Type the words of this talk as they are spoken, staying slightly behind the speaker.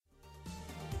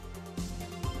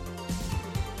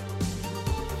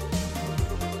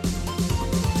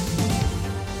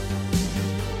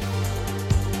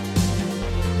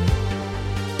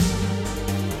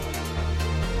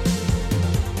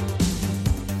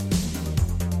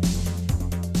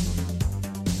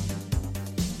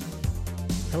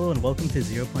Hello and welcome to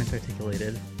 0 Points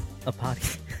Articulated, a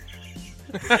podcast.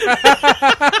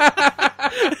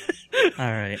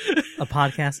 Alright, a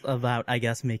podcast about, I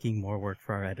guess, making more work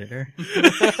for our editor.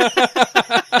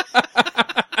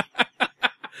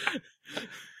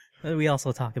 We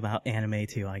also talk about anime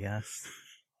too, I guess.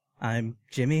 I'm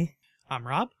Jimmy. I'm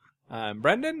Rob. I'm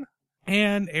Brendan.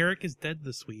 And Eric is dead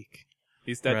this week.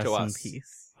 He's dead Rest to in us.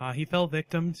 peace. He fell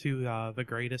victim to the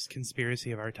greatest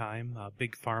conspiracy of our time,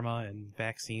 big pharma and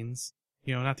vaccines.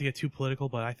 You know, not to get too political,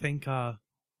 but I think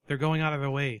they're going out of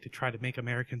their way to try to make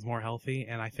Americans more healthy,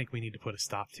 and I think we need to put a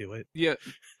stop to it. Yeah.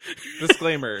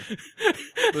 Disclaimer.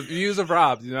 The views of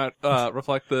Rob do not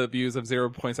reflect the views of 0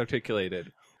 Points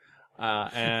Articulated.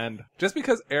 And just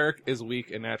because Eric is weak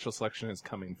and natural selection is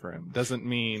coming for him doesn't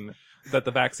mean that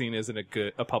the vaccine isn't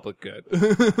a public good.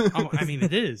 Oh, I mean,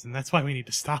 it is, and that's why we need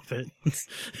to stop it.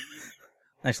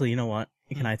 Actually, you know what?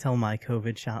 Can I tell my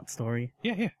COVID shot story?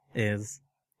 Yeah.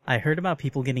 I heard about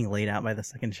people getting laid out by the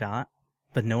second shot,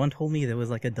 but no one told me there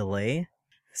was like a delay.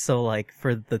 So like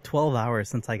for the 12 hours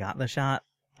since I got the shot,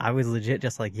 I was legit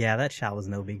just like, yeah, that shot was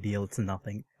no big deal. It's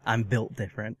nothing. I'm built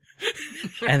different.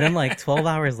 And then like 12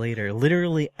 hours later,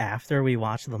 literally after we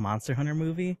watched the Monster Hunter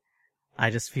movie,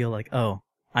 I just feel like, oh,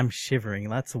 I'm shivering.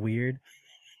 That's weird.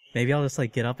 Maybe I'll just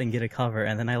like get up and get a cover,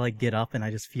 and then I like get up and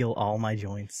I just feel all my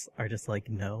joints are just like,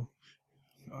 no.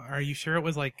 Are you sure it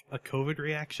was like a COVID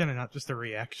reaction and not just a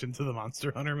reaction to the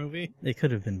Monster Hunter movie? It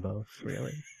could have been both,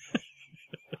 really.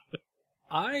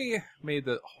 I made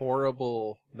the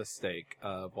horrible mistake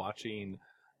of watching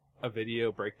a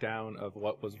video breakdown of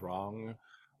what was wrong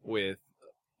with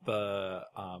the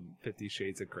 50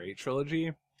 Shades of Grey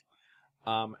trilogy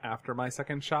after my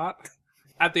second shot.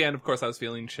 At the end, of course, I was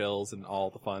feeling chills and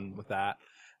all the fun with that.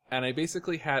 And I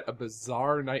basically had a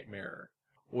bizarre nightmare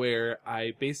where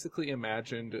I basically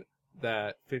imagined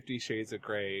that 50 Shades of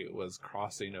Grey was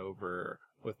crossing over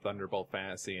with Thunderbolt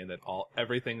Fantasy, and that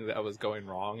everything that was going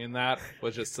wrong in that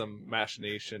was just some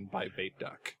machination by Bait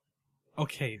Duck.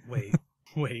 Okay,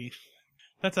 wait.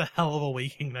 That's a hell of a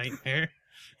waking nightmare.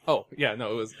 Oh, yeah,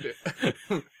 no, it was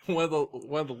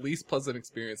one of the least pleasant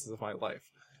experiences of my life.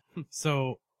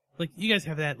 So, like, you guys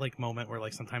have that, like, moment where,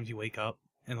 like, sometimes you wake up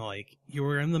and, like, you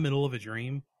were in the middle of a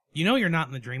dream. You know you're not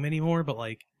in the dream anymore, but,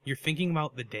 like, you're thinking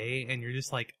about the day and you're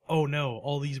just like, oh no,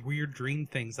 all these weird dream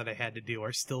things that I had to do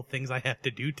are still things I have to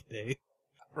do today.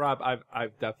 Rob,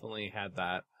 I've definitely had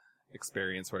that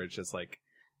experience where it's just like,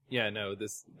 yeah, no,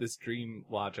 this dream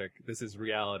logic, this is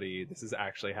reality, this is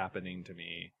actually happening to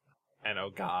me, and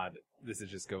oh god, this is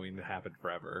just going to happen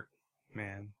forever.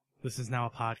 Man, this is now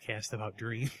a podcast about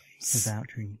dreams. About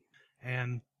dreams.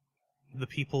 And the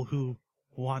people who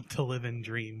want to live in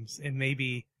dreams and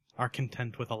maybe are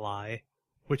content with a lie,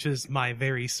 which is my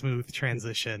very smooth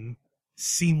transition,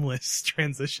 seamless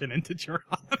transition into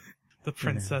Jiran, the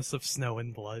Princess of Snow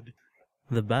and Blood.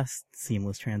 The best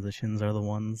seamless transitions are the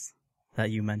ones that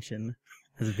you mention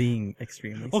as being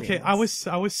extremely Okay, seamless.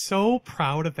 I was so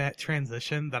proud of that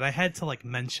transition that I had to like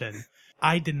mention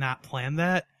I did not plan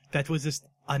that. That was just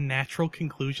a natural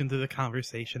conclusion to the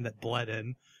conversation that bled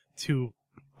in to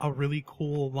a really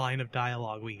cool line of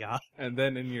dialogue we got. And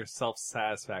then in your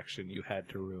self-satisfaction, you had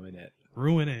to ruin it.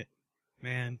 Ruin it.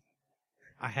 Man,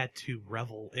 I had to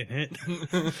revel in it.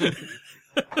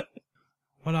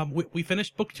 But we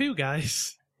finished book 2,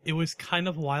 guys. It was kind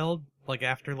of wild, like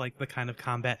after like the kind of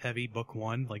combat heavy book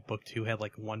 1, like book 2 had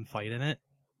like one fight in it.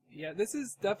 Yeah, this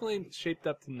is definitely shaped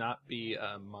up to not be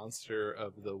a Monster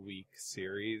of the Week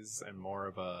series and more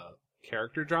of a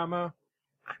character drama.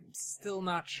 I'm still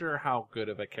not sure how good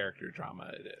of a character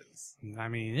drama it is. I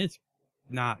mean, it's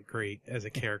not great as a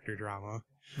character drama.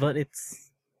 But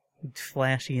it's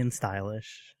flashy and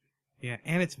stylish. Yeah,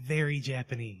 and it's very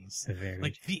Japanese. Very.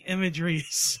 Like, the imagery is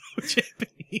so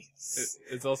Japanese.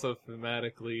 It's also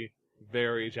thematically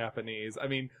very Japanese. I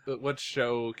mean, what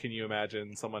show can you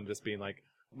imagine someone just being like,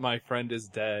 my friend is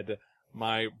dead,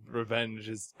 my revenge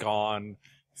is gone,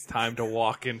 it's time to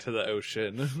walk into the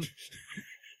ocean.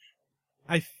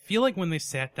 I feel like when they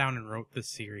sat down and wrote this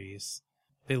series,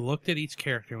 they looked at each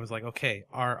character and was like, okay,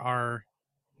 our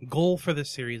goal for this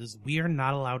series is we are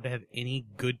not allowed to have any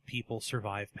good people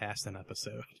survive past an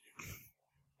episode.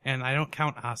 And I don't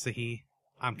count Asahi.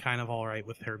 I'm kind of alright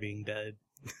with her being dead.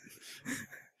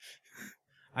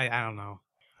 I don't know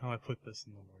how I put this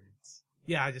in the words.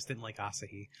 Yeah, I just didn't like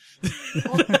Asahi.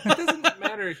 Well, it doesn't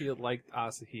matter if you liked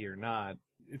Asahi or not.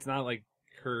 It's not like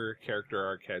her character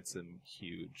arc had some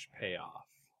huge payoff.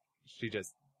 She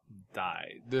just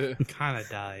died. Kind of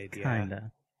died, yeah.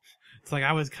 Kinda. It's like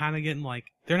I was kind of getting like,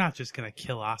 they're not just gonna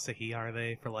kill Asahi, are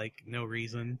they? For like no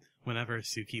reason. Whenever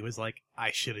Suki was like,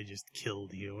 I should have just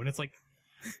killed you. And it's like,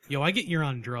 Yo, I get you're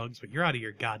on drugs, but you're out of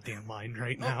your goddamn mind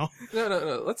right now.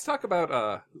 No. Let's talk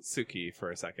about Suki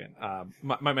for a second.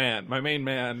 My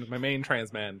main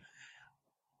trans man.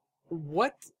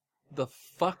 What the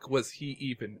fuck was he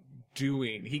even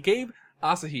doing? He gave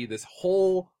Asahi this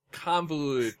whole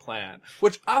convoluted plan,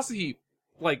 which Asahi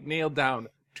like nailed down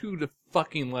to the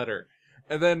fucking letter.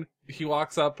 And then he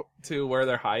walks up to where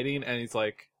they're hiding and he's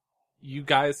like, "You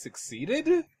guys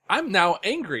succeeded? I'm now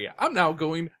angry. I'm now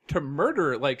going to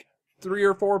murder like 3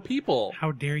 or 4 people."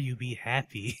 How dare you be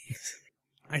happy?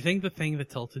 I think the thing that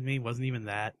tilted me wasn't even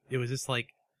that. It was just like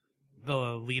the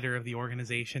leader of the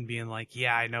organization being like,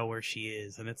 "Yeah, I know where she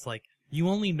is." And it's like, you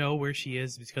only know where she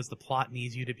is because the plot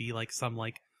needs you to be like some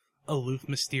like aloof,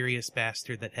 mysterious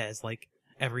bastard that has like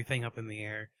everything up in the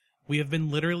air. We have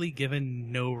been literally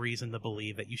given no reason to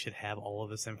believe that you should have all of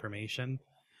this information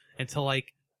until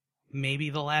like maybe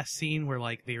the last scene where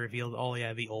like they revealed, oh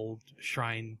yeah, the old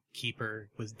shrine keeper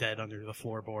was dead under the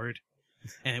floorboard.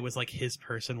 And it was like his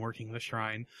person working the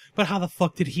shrine. But how the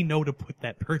fuck did he know to put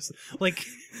that person? Like,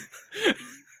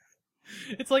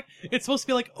 it's like, it's supposed to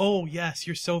be like, oh yes,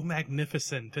 you're so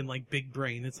magnificent and like big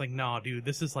brain. It's like, no, dude,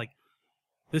 this is like,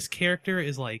 this character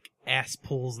is like ass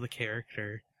pulls the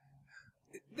character.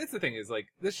 That's the thing is like,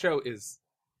 this show is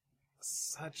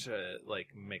such a like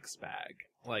mixed bag.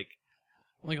 Like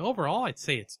Overall, I'd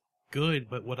say it's good,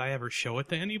 but would I ever show it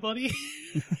to anybody?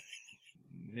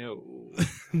 No.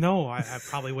 No, I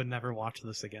probably would never watch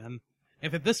this again.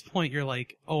 If at this point you're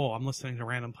like, oh, I'm listening to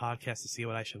random podcasts to see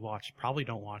what I should watch, probably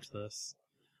don't watch this.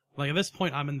 Like, at this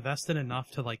point, I'm invested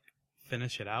enough to, like,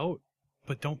 finish it out,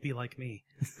 but don't be like me.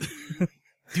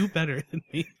 Do better than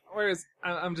me. Whereas,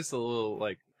 I'm just a little,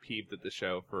 like, peeved at the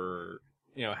show for,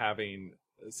 you know, having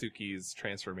Suki's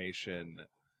transformation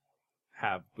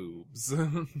have boobs.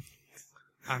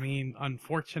 I mean,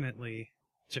 unfortunately,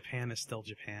 Japan is still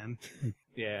Japan.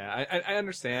 Yeah, I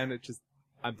understand. It just,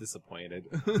 I'm disappointed.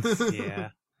 Yeah.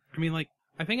 I mean, like,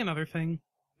 I think another thing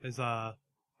is,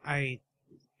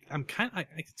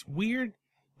 it's weird.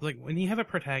 Like, when you have a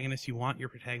protagonist, you want your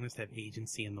protagonist to have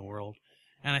agency in the world.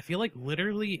 And I feel like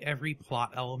literally every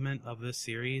plot element of this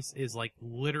series is, like,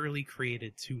 literally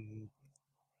created to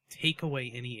take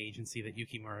away any agency that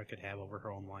Yukimura could have over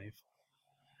her own life.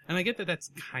 And I get that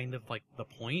that's kind of, like, the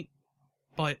point,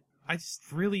 but I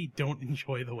just really don't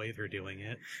enjoy the way they're doing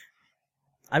it.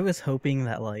 I was hoping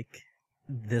that, like,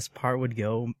 this part would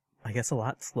go, I guess, a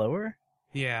lot slower.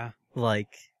 Yeah.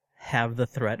 Like, have the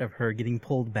threat of her getting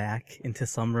pulled back into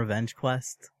some revenge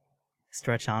quest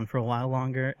stretch on for a while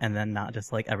longer, and then not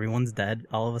just, like, everyone's dead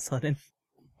all of a sudden.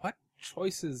 What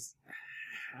choices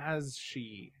has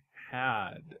she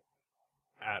had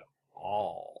at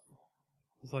all?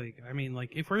 It's like, I mean,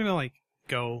 like, if we're gonna, like,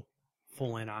 go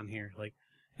full in on here, like,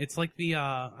 it's like the,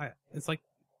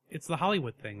 it's the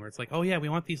Hollywood thing where it's like, oh yeah, we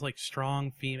want these, like,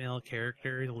 strong female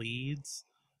character leads,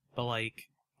 but, like,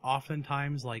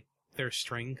 oftentimes, like, their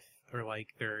strength or, like,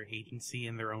 their agency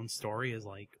in their own story is,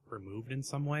 like, removed in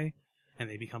some way, and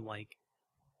they become, like,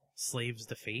 slaves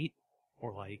to fate,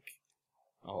 or, like,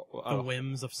 the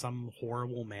whims of some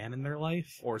horrible man in their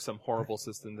life. Or some horrible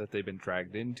system that they've been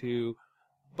dragged into.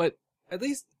 But at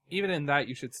least, even in that,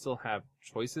 you should still have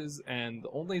choices, and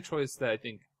the only choice that I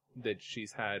think that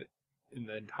she's had in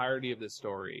the entirety of this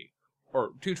story,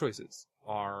 or 2 choices,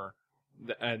 are,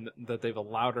 and that they've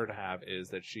allowed her to have, is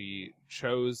that she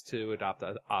chose to adopt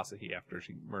Asahi after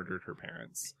she murdered her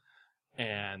parents,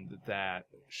 and that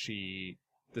she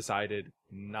decided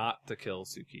not to kill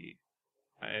Suki,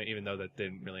 even though that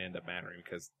didn't really end up mattering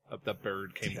because the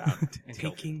bird came down and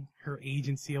killed her. Taking her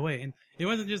agency away. And it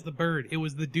wasn't just the bird, it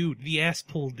was the dude, the ass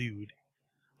pull dude,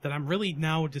 that I'm really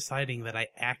now deciding that I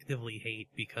actively hate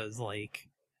because, like,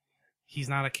 he's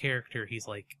not a character, he's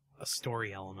like a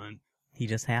story element. He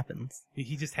just happens.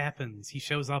 He just happens. He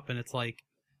shows up and it's like,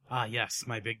 ah yes,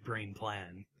 my big brain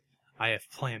plan. I have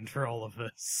planned for all of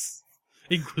this,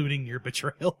 including your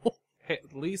betrayal. Hey,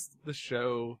 at least the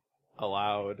show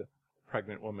allowed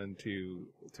pregnant woman to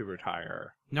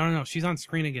retire. No, she's on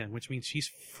screen again, which means she's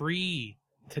free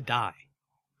to die.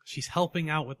 She's helping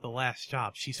out with the last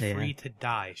job. She's free to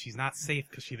die. She's not safe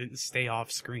because she didn't stay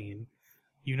off screen.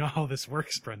 You know how this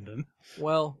works, Brendan.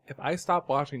 Well, if I stop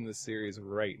watching this series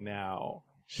right now,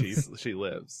 she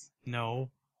lives. No,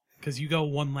 because you go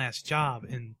one last job,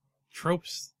 and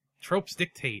tropes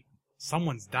dictate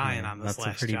someone's dying on this last job.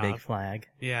 That's a pretty big flag.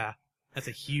 Yeah, that's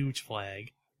a huge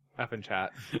flag. F in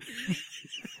chat.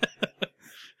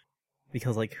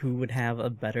 Because, like, who would have a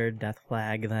better death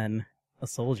flag than a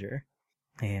soldier?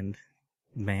 And,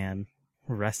 man,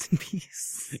 rest in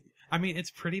peace. I mean,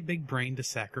 it's pretty big brain to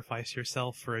sacrifice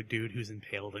yourself for a dude who's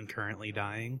impaled and currently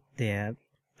dying. Yeah.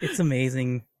 It's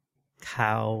amazing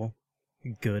how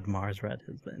good Mars Red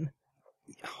has been.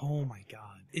 Oh my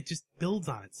god. It just builds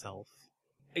on itself.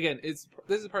 Again, this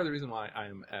is part of the reason why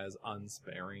I'm as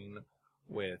unsparing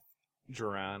with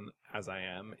Duran as I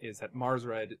am, is that Mars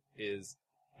Red is,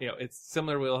 it's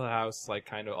similar Wheelhouse, like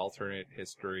kind of alternate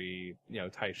history,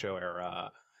 Taisho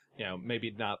era,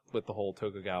 maybe not with the whole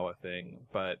Tokugawa thing,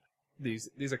 but these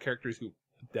are characters who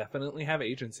definitely have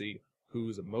agency,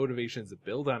 whose motivations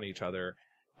build on each other,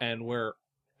 and where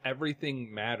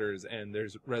everything matters, and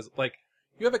there's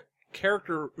you have a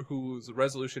character whose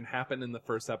resolution happened in the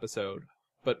first episode,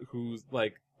 but who's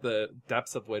like the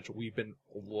depths of which we've been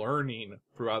learning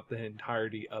throughout the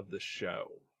entirety of the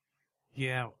show.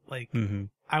 Yeah, like, Mm-hmm.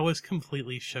 I was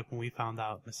completely shook when we found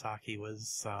out Misaki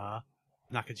was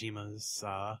Nakajima's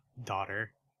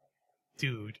daughter.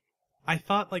 Dude, I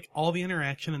thought, like, all the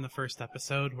interaction in the first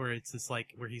episode where it's this, like,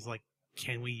 where he's like,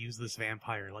 can we use this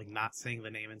vampire? Like, not saying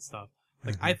the name and stuff.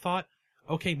 Like, I thought,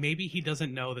 okay, maybe he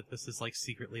doesn't know that this is, like,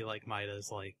 secretly, like,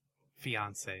 Maida's, like,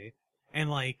 fiance. And,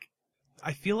 like,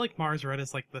 I feel like Mars Red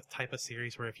is, like, the type of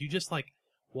series where if you just, like,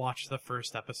 watch the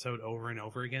first episode over and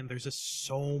over again, there's just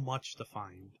so much to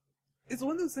find. It's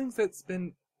one of those things that's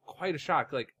been quite a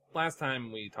shock. Like, last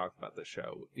time we talked about this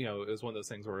show, it was one of those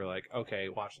things where we're like, okay,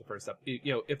 watch the first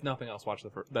episode. If nothing else, watch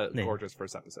the gorgeous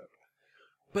first episode.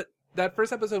 But that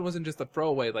first episode wasn't just a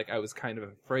throwaway like I was kind of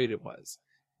afraid it was.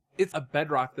 It's a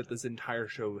bedrock that this entire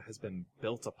show has been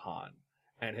built upon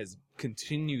and has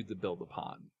continued to build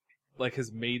upon. Like,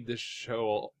 has made this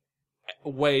show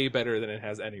way better than it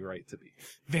has any right to be.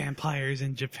 Vampires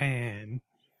in Japan.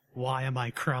 Why am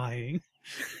I crying?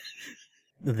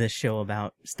 This show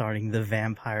about starting the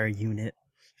vampire unit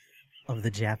of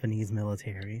the Japanese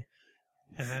military.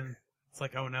 And then it's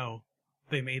like, oh no,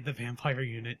 they made the vampire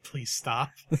unit. Please stop.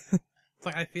 It's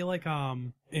like, I feel like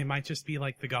it might just be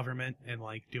like the government and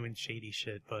like doing shady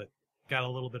shit, but got a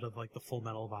little bit of like the Full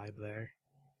Metal vibe there.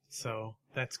 So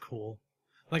that's cool.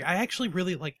 Like, I actually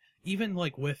really like, even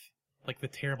like with like the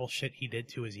terrible shit he did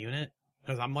to his unit,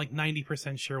 because I'm like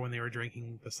 90% sure when they were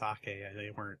drinking the sake,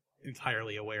 they weren't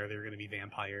entirely aware they were going to be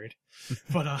vampired.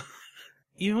 But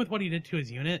even with what he did to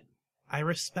his unit, I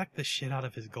respect the shit out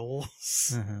of his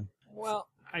goals. Uh-huh. Well,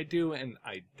 I do and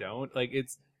I don't. Like,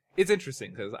 it's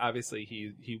interesting because obviously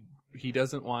he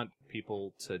doesn't want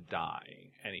people to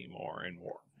die anymore in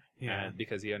war. Yeah. And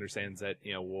because he understands that,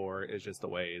 war is just a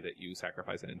way that you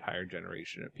sacrifice an entire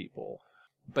generation of people.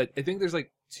 But I think there's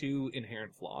like two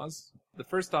inherent flaws. The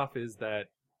first off is that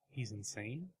He's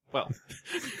insane. Well,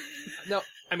 no,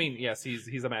 I mean, yes,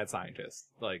 he's a mad scientist.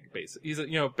 Like, he's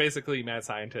a, basically mad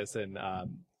scientist, and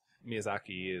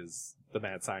Miyazaki is the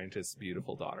mad scientist's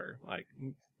beautiful daughter. Like,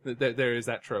 there is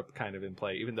that trope kind of in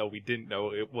play, even though we didn't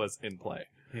know it was in play.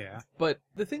 Yeah. But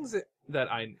the things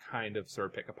that I kind of sort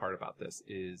of pick apart about this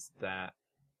is that,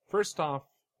 first off,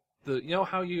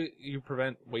 how you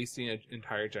prevent wasting an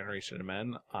entire generation of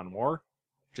men on war?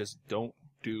 Just don't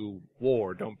do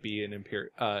war. Don't be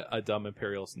a dumb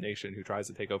imperialist nation who tries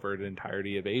to take over the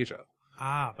entirety of Asia.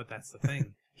 Ah, but that's the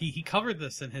thing. He covered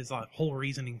this in his whole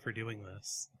reasoning for doing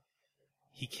this.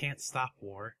 He can't stop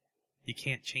war. You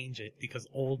can't change it because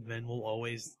old men will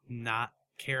always not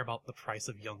care about the price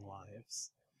of young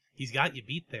lives. He's got you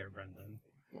beat there, Brendan.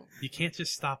 You can't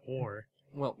just stop war.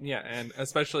 Well, yeah, and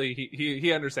especially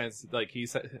he understands, like he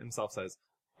himself says,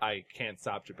 I can't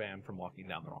stop Japan from walking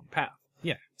down the wrong path.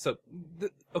 Yeah. So,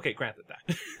 okay, granted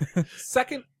that.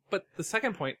 But the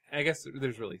second point, I guess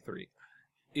there's really three,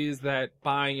 is that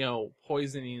by,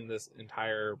 poisoning this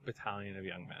entire battalion of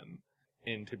young men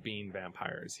into being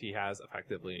vampires, he has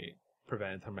effectively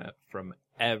prevented them from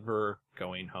ever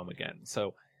going home again.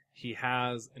 So he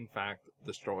has, in fact,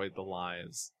 destroyed the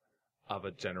lives of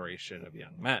a generation of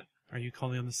young men. Are you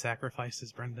calling them the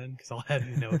sacrifices, Brendan? Because I'll have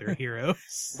you know they're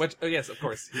heroes. Which, yes, of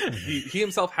course, he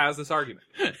himself has this argument.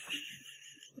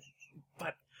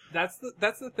 But that's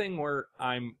the thing where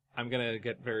I'm gonna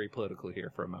get very political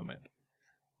here for a moment.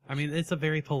 I mean, it's a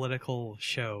very political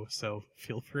show, so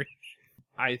feel free.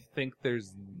 I think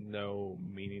there's no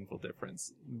meaningful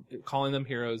difference. Calling them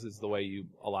heroes is the way you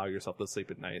allow yourself to sleep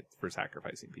at night for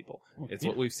sacrificing people. It's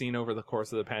what we've seen over the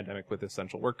course of the pandemic with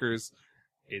essential workers.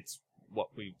 It's what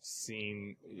we've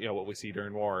seen, what we see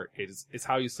during war. It's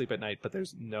how you sleep at night, but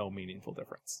there's no meaningful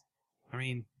difference. I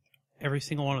mean, every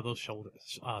single one of those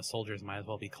soldiers might as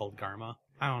well be called Garma.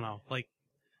 I don't know. Like,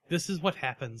 this is what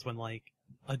happens when, like,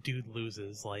 a dude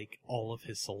loses, like, all of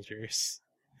his soldiers.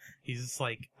 He's just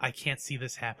like, I can't see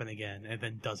this happen again, and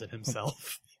then does it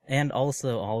himself. And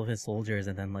also all of his soldiers,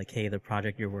 and then like, hey, the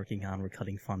project you're working on, we're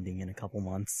cutting funding in a couple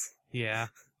months. Yeah.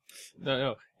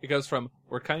 No. It goes from,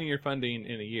 we're cutting your funding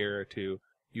in a year to,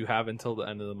 you have until the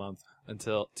end of the month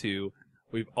to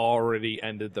we've already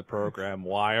ended the program.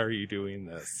 Why are you doing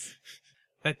this?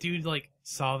 That dude, like,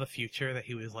 saw the future that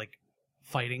he was, like,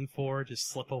 fighting for just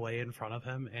slip away in front of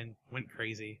him and went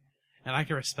crazy. And I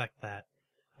can respect that.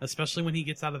 Especially when he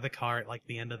gets out of the car at, like,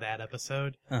 the end of that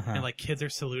episode. Uh-huh. And, like, kids are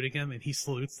saluting him, and he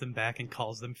salutes them back and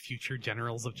calls them future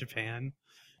generals of Japan.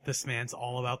 This man's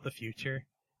all about the future.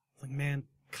 It's like, man,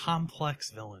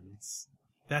 complex villains.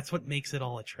 That's what makes it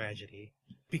all a tragedy.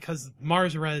 Because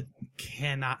Mars Red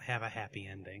cannot have a happy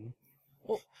ending.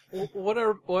 Well, what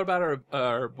about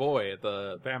our boy,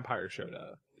 the vampire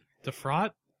Shota?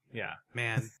 Defraud? Yeah.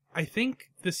 Man, I think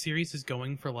this series is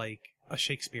going for, like, a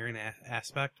Shakespearean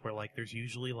aspect where, like, there's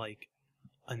usually, like,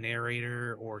 a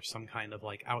narrator or some kind of,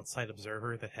 like, outside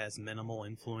observer that has minimal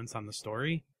influence on the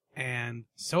story. And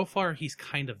so far, he's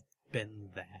kind of been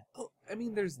that. Well, I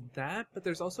mean, there's that, but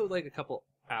there's also, like, a couple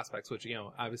aspects which,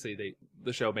 obviously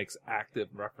the show makes active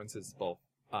references to both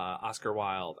Oscar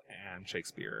Wilde and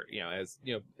Shakespeare, as,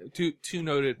 two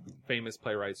noted famous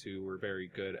playwrights who were very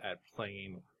good at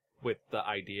playing with the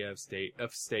idea of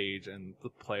stage and the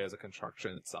play as a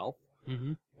construction itself.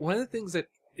 Mm-hmm. One of the things that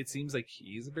it seems like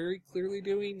he's very clearly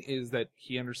doing is that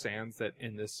he understands that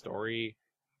in this story,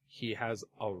 he has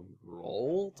a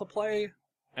role to play,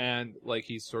 and, like,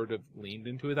 he's sort of leaned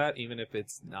into that, even if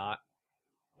it's not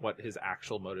what his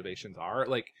actual motivations are.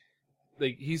 Like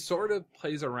he sort of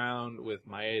plays around with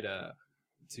Maeda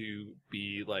to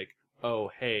be like, oh,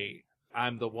 hey,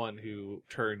 I'm the one who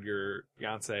turned your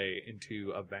fiancé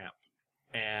into a vamp.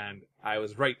 And I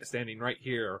was standing right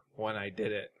here when I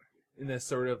did it. In this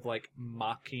sort of, like,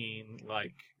 mocking,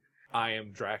 like, I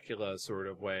am Dracula sort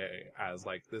of way, as,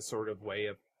 like, this sort of way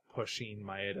of pushing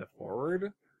Maeda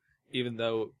forward. Even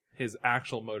though his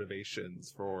actual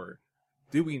motivations for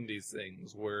doing these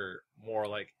things were more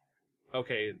like,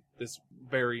 okay, this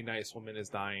very nice woman is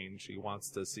dying. She wants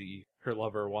to see her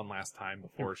lover one last time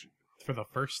before she... For the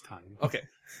first time. Okay.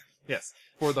 Yes.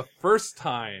 For the first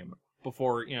time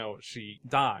before, she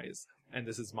dies. And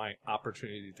this is my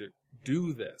opportunity to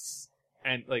do this.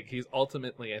 And, like, he's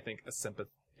ultimately, I think,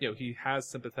 he has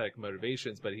sympathetic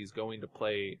motivations, but he's going to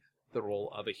play the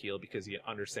role of a heel because he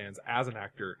understands as an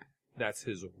actor that's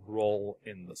his role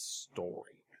in the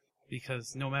story.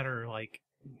 Because no matter, like,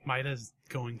 Maeda's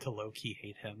going to low-key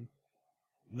hate him.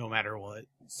 No matter what.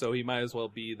 So he might as well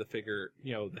be the figure,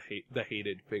 the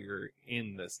hated figure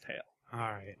in this tale.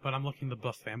 Alright, but I'm looking to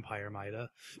buff Vampire Maeda.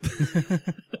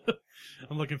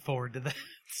 I'm looking forward to that.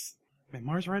 Man,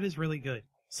 Mars Red is really good.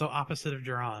 So opposite of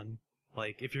Duran.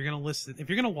 Like, if you're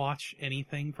gonna watch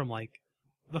anything from, like,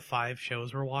 the 5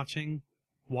 shows we're watching,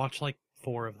 watch, like,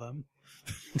 4 of them.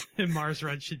 And Mars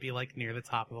Red should be, like, near the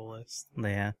top of the list.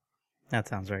 Yeah, that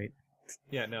sounds right.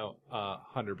 Yeah, no,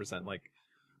 100%. Like,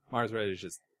 Mars Red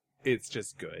is it's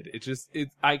just good.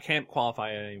 I can't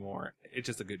qualify it anymore. It's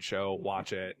just a good show.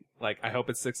 Watch it. Like, I hope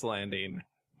it sticks the landing.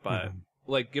 But,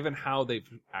 like, given how they've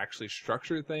actually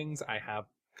structured things, I have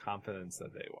confidence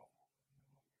that they will.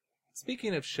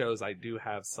 Speaking of shows I do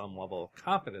have some level of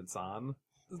confidence on,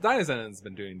 Dynazen's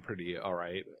been doing pretty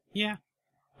alright. Yeah.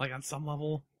 Like, on some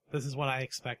level, this is what I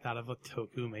expect out of a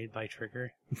toku made by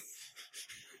Trigger.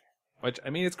 Which,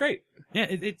 I mean, it's great. Yeah,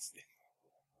 it's...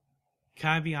 Can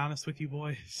I be honest with you,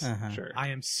 boys? Uh-huh. Sure. I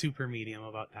am super medium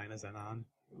about Dynazenon.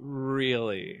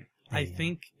 Really? I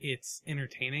think it's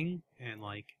entertaining and,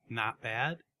 like, not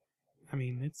bad. I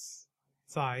mean, it's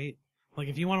alright. Like,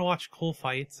 if you want to watch cool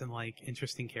fights and, like,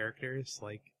 interesting characters,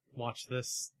 like, watch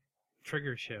this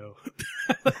Trigger show.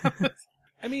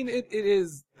 I mean, it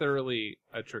is thoroughly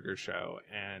a Trigger show,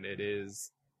 and it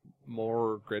is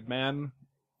more Gridman,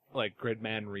 like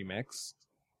Gridman remixed.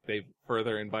 They've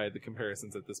further invited the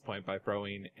comparisons at this point by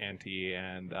throwing Anti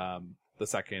and the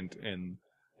second in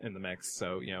the mix.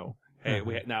 So, hey,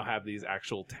 we now have these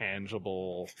actual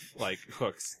tangible, like,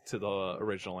 hooks to the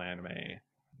original anime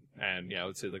and,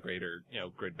 to the greater,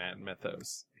 Gridman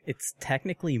mythos. It's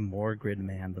technically more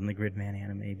Gridman than the Gridman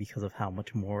anime because of how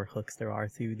much more hooks there are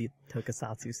through the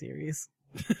Tokusatsu series.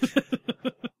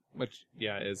 Which,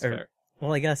 yeah, is fair.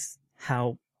 Well, I guess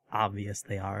how obvious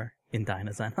they are in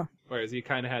Dynazenon. Whereas you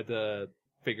kind of had to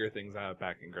figure things out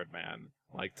back in Gridman,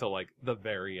 like, till, like, the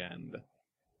very end.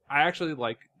 I actually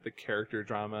like the character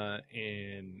drama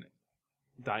in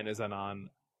Dynazenon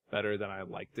better than I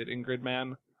liked it in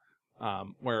Gridman.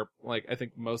 Where, like, I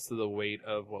think most of the weight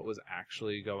of what was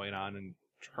actually going on in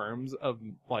terms of,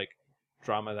 like,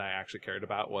 drama that I actually cared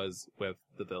about was with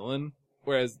the villain.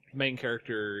 Whereas the main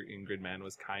character in Gridman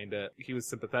was he was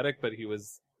sympathetic, but he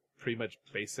was pretty much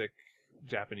basic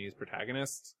Japanese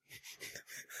protagonist.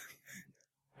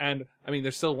 And, I mean,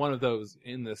 there's still one of those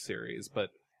in this series, but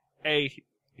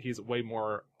he's way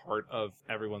more part of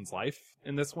everyone's life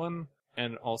in this one.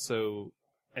 And also,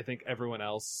 I think everyone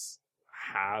else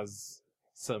has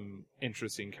some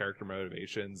interesting character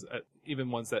motivations, even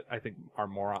ones that I think are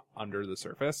more under the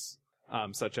surface,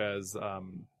 such as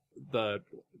the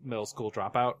middle school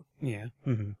dropout. Yeah.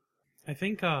 Mm-hmm. I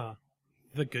think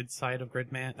the good side of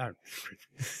Gridman,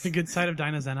 the good side of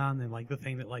Dynazenon, and like the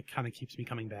thing that like kind of keeps me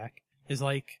coming back is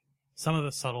like some of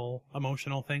the subtle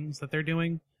emotional things that they're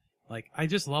doing. Like I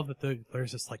just love that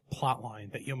there's this like plot line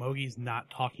that Yomogi's not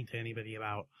talking to anybody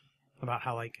about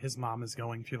how like his mom is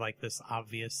going through like this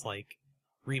obvious like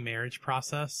remarriage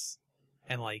process,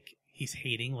 and like he's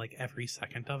hating like every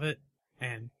second of it.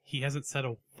 And he hasn't said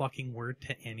a fucking word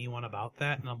to anyone about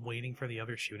that, and I'm waiting for the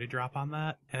other shoe to drop on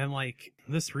that. And then, like,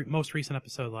 this most recent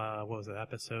episode, what was it,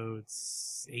 episode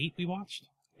 8 we watched?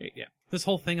 Yeah. This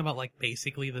whole thing about, like,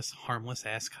 basically this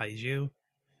harmless-ass kaiju,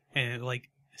 and,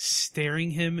 like, staring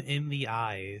him in the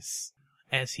eyes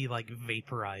as he, like,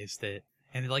 vaporized it.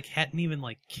 And it, like, hadn't even,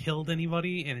 like, killed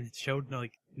anybody, and it showed,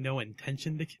 no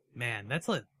intention to... Man, that's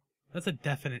a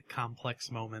definite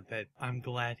complex moment that I'm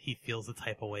glad he feels the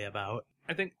type of way about.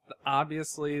 I think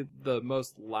obviously the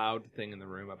most loud thing in the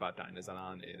room about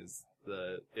Dynazenon is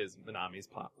Minami's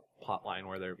plot line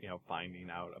where they're finding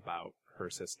out about her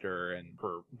sister and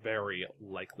her very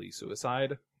likely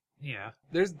suicide. Yeah.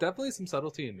 There's definitely some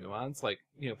subtlety and nuance, like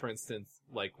for instance,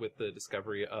 like with the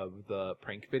discovery of the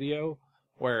prank video,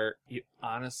 where you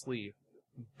honestly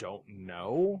don't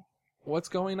know what's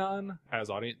going on as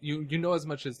audience. You know as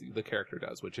much as the character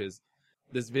does, which is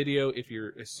this video, if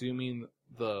you're assuming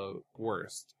the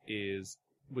worst,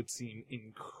 would seem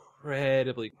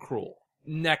incredibly cruel,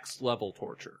 next level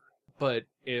torture. But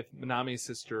if Minami's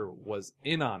sister was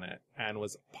in on it and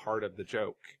was part of the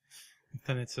joke,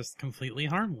 then it's just completely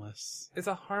harmless. It's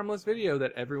a harmless video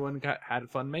that everyone had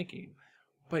fun making,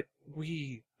 but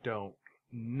we don't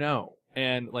know.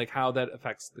 And like how that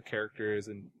affects the characters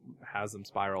and has them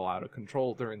spiral out of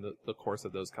control during the course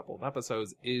of those couple of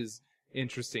episodes is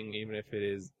interesting, even if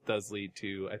it does lead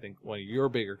to, I think, one of your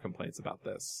bigger complaints about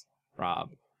this,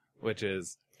 Rob, which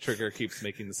is Trigger keeps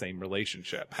making the same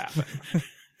relationship happen.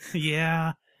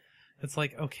 Yeah. It's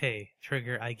like, okay,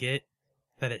 Trigger, I get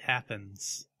that it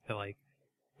happens. That like,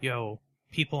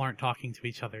 people aren't talking to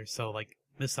each other, so like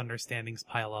misunderstandings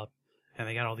pile up and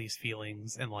they got all these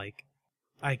feelings, and like,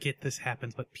 I get this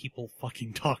happens, but people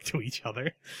fucking talk to each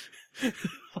other.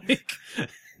 Like,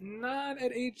 not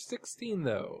at age 16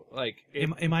 though. Like,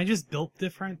 am I just built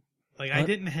different? Like, what? I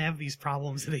didn't have these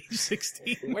problems at age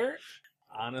 16. Where,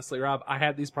 honestly, Rob, I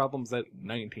had these problems at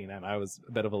 19, and I was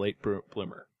a bit of a late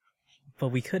bloomer. But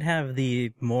we could have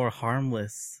the more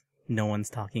harmless, no one's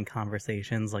talking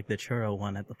conversations, like the churro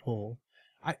one at the pool.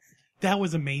 That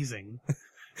was amazing.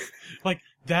 Like,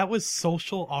 that was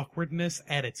social awkwardness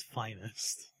at its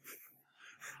finest.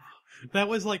 That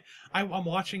was like, I'm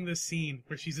watching this scene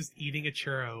where she's just eating a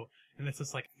churro, and it's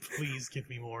just like, please give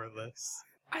me more of this.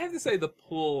 I have to say, the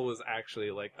pool was actually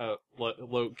like a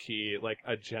low-key, like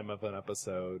a gem of an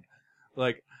episode.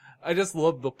 Like, I just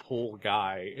love the pool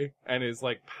guy and his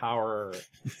like power.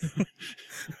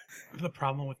 The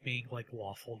problem with being like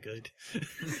lawful good.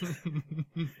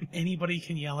 Anybody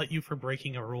can yell at you for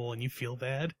breaking a rule and you feel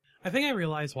bad. I think I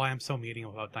realize why I'm so meaty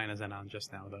about Dynazenon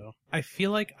just now, though. I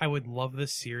feel like I would love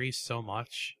this series so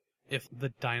much if the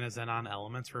Dynazenon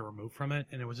elements were removed from it,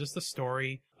 and it was just a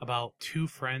story about two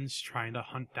friends trying to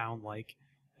hunt down, like,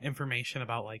 information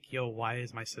about, like, why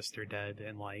is my sister dead,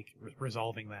 and, like,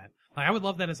 resolving that. Like, I would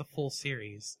love that as a full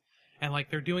series. And,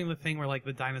 like, they're doing the thing where, like,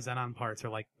 the Dynazenon parts are,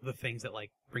 like, the things that, like,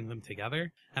 bring them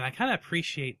together. And I kind of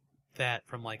appreciate that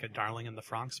from, like, a Darling in the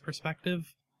Franxx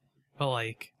perspective. But,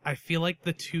 like, I feel like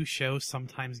the two shows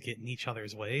sometimes get in each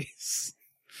other's ways.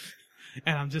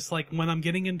 And I'm just like, when I'm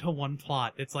getting into one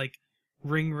plot, it's like,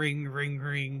 ring, ring, ring,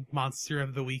 ring, monster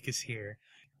of the week is here.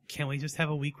 Can't we just have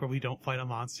a week where we don't fight a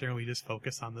monster and we just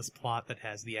focus on this plot that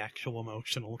has the actual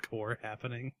emotional core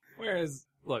happening? Whereas,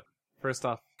 look, first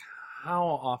off, how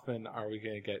often are we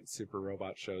going to get super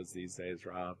robot shows these days,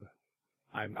 Rob?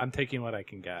 I'm taking what I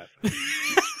can get.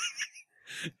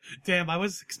 Damn, I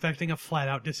was expecting a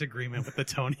flat-out disagreement with the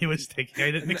tone he was taking.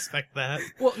 I didn't expect that.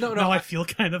 Well, no. Now I feel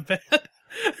kind of bad.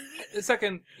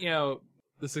 Second, the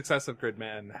success of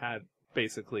Gridman had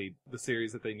basically the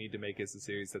series that they need to make is the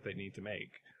series that they need to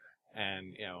make.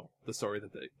 And, the story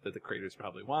that the creators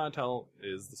probably want to tell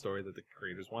is the story that the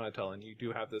creators want to tell. And you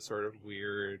do have this sort of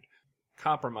weird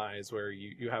compromise where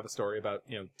you have a story about,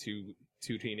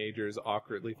 two teenagers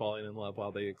awkwardly falling in love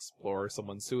while they explore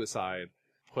someone's suicide,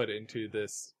 put into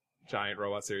this giant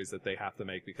robot series that they have to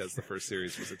make because the first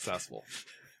series was successful.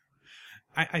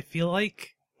 I feel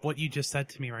like what you just said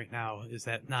to me right now is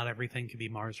that not everything can be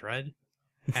Mars Red,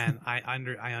 and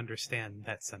I understand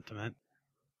that sentiment.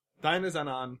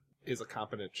 Dynazenon is a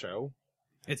competent show.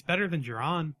 It's better than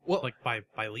Jiran, Well- like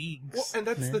by leagues. Well, and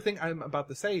that's Yeah. the thing I'm about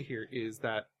to say here is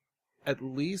that at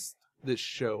least this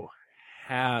show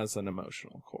has an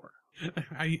emotional core.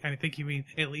 I think you mean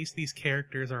at least these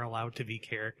characters are allowed to be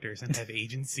characters and have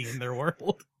agency in their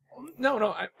world.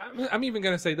 No, I'm even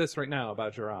going to say this right now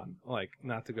about Jiran, like,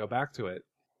 not to go back to it,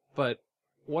 but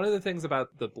one of the things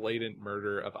about the blatant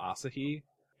murder of Asahi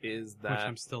is Which that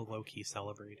I'm still low-key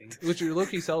celebrating. which you're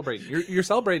low-key celebrating. You're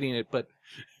celebrating it, but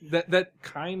that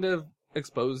kind of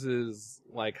exposes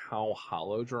like how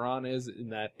hollow Jiran is, in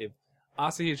that if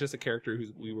Asahi is just a character who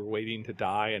we were waiting to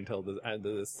die until the end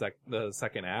of the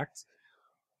second act,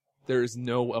 there's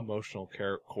no emotional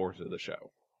core to the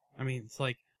show. I mean, it's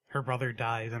like her brother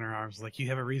dies in her arms, like, you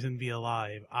have a reason to be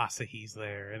alive, Asahi's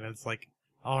there, and it's like,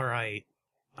 alright,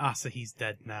 Asahi's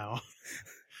dead now.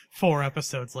 4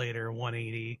 episodes later,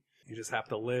 180. You just have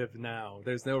to live now.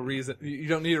 There's no reason. You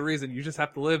don't need a reason. You just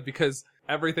have to live because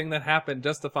everything that happened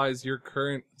justifies your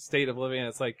current state of living. And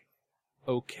it's like,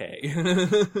 okay.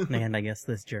 And I guess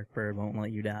this jerk bird won't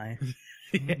let you die.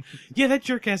 Yeah, that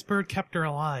jerk-ass bird kept her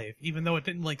alive, even though it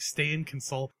didn't, like, stay and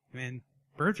consult. Man,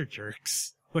 birds are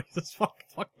jerks. Like, this fuck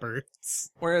birds.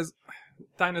 Whereas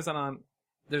Dynazenon,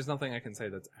 there's nothing I can say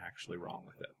that's actually wrong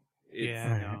with it.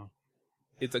 Yeah, I know.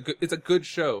 It's a good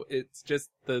show. It's just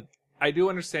I do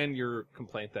understand your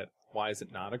complaint that why is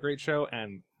it not a great show,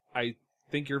 and I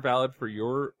think you're valid for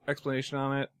your explanation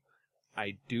on it.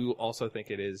 I do also think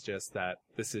it is just that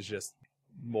this is just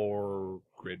more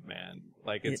Gridman.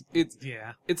 Like it's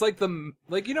Yeah. it's like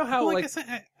you know how Well, like I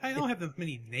said, I don't have that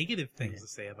many negative things to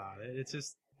say about it. It's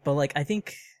just, But like, I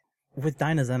think with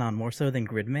Dynazenon more so than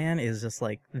Gridman is just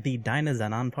like the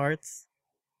Dynazenon parts.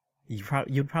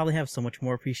 You'd probably have so much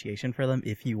more appreciation for them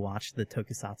if you watched the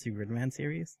Tokusatsu Gridman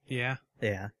series. yeah.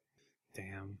 Yeah.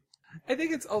 Damn. I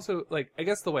think it's also like, I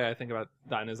guess the way I think about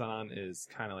Dynazenon is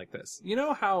kind of like this. You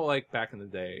know how like back in the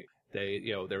day,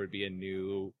 there would be a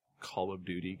new Call of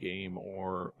Duty game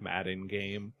or Madden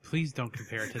game. Please don't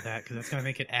compare it to that, because that's going to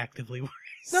make it actively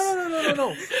worse.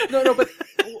 No. But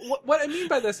what I mean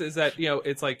by this is that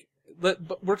it's like,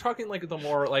 but we're talking like the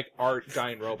more like art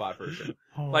giant robot version.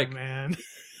 Oh, like- man.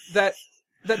 That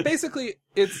basically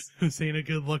it's This ain't a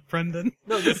good look, Brendan.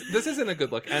 no. This isn't a good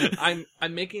look, and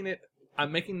I'm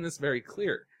making this very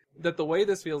clear that the way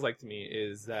this feels like to me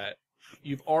is that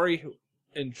you've already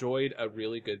enjoyed a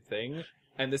really good thing,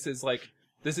 and this is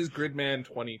Gridman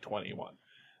 2021.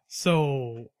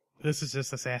 So, this is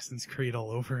just Assassin's Creed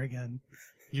all over again.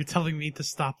 You're telling me to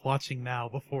stop watching now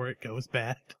before it goes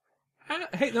bad.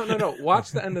 Hey, no.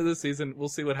 Watch the end of the season. We'll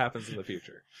see what happens in the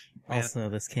future. Man. Also,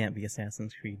 this can't be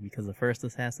Assassin's Creed because the first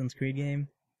Assassin's Creed game,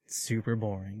 super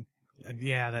boring.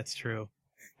 Yeah, that's true.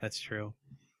 That's true.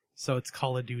 So it's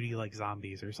Call of Duty like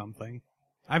zombies or something.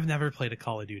 I've never played a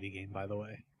Call of Duty game, by the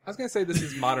way. I was gonna say this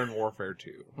is Modern Warfare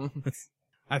 2.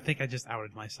 I think I just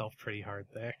outed myself pretty hard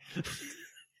there.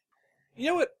 You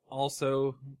know what?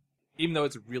 Also, even though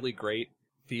it's really great,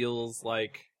 feels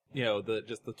like the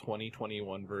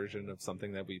 2021 version of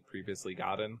something that we previously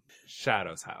gotten.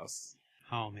 Shadow's House.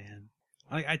 Oh, man.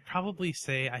 I'd probably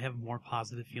say I have more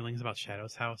positive feelings about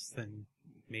Shadow's House than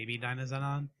maybe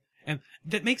Dynazenon. And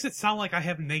that makes it sound like I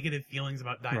have negative feelings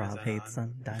about Dynazenon. Rob hates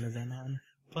Dynazenon.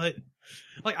 But,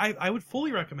 like, I would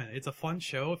fully recommend it. It's a fun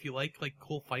show. If you like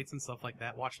cool fights and stuff like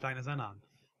that, watch Dynazenon.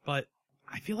 But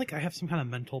I feel like I have some kind of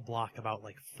mental block about,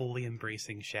 like, fully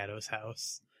embracing Shadow's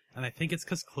House. And I think it's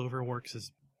because Cloverworks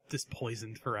is just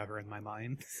poisoned forever in my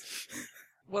mind.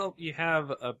 Well, you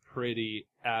have a pretty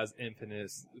as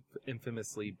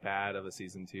infamously bad of a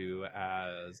season 2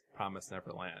 as Promised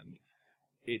Neverland.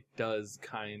 It does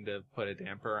kind of put a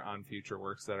damper on future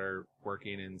works that are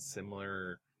working in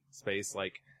similar space,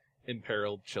 like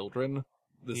Imperiled Children,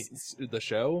 the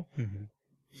show. Mm-hmm.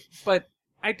 But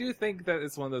I do think that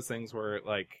it's one of those things where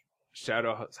like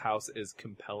Shadow's House is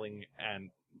compelling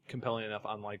enough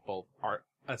on like both art,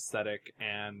 aesthetic,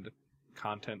 and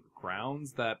content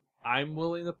grounds that I'm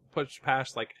willing to push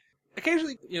past. Like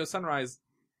occasionally, Sunrise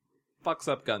fucks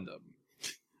up Gundam,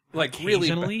 like really,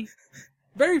 Occasionally,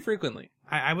 very frequently.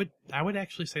 I would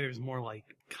actually say there's more like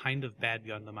kind of bad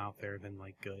Gundam out there than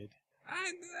like good.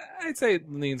 I'd say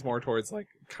it leans more towards like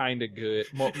kind of good,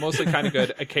 mostly kind of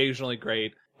good, occasionally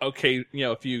great. Okay,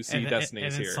 a few C Destinies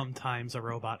and then here. sometimes a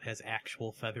robot has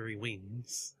actual feathery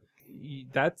wings.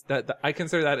 That's I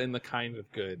consider that in the kind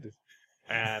of good.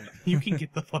 And You can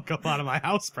get the fuck up out of my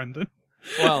house, Brendan.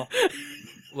 well,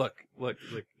 look.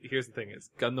 Here's the thing: is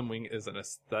Gundam Wing is an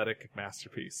aesthetic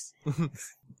masterpiece.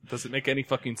 Does it make any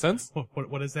fucking sense?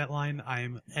 What is that line?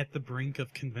 I'm at the brink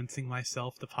of convincing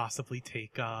myself to possibly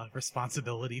take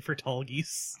responsibility for tall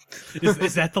geese.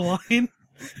 Is that the line?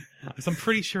 'Cause I'm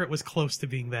pretty sure it was close to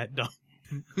being that dumb.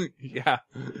 Yeah.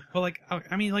 But like,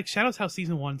 I mean, like Shadow's House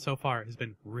season 1 so far has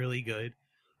been really good.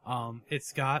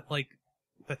 It's got like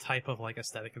the type of like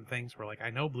aesthetic and things where like I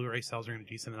know Blu-ray sales are going to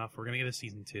be decent enough. We're going to get a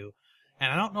season 2,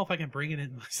 and I don't know if I can bring it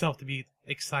in myself to be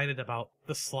excited about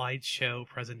the slideshow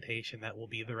presentation that will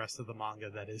be the rest of the manga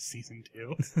that is season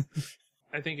 2.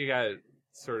 I think you gotta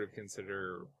sort of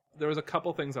consider, there was a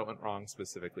couple things that went wrong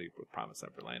specifically with Promise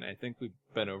Neverland. I think we've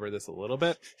been over this a little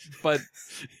bit, but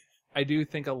I do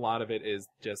think a lot of it is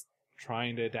just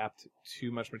trying to adapt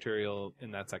too much material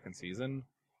in that second season.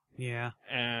 Yeah.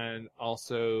 And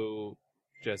also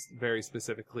just very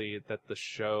specifically that the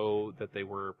show that they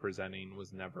were presenting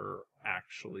was never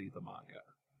actually the manga.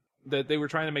 That they were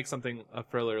trying to make something, a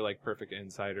thriller like Perfect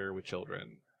Insider with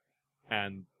children.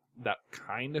 And that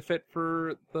kind of fit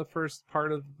for the first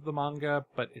part of the manga,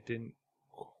 but it didn't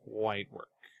quite work.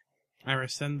 I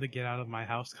rescind the get out of my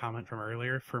house comment from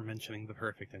earlier for mentioning The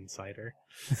Perfect Insider.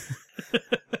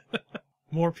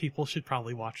 More people should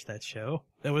probably watch that show.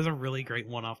 That was a really great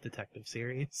one-off detective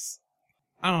series.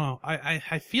 I don't know.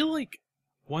 I feel like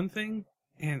one thing,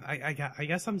 and I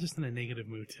guess I'm just in a negative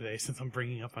mood today since I'm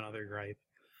bringing up another gripe.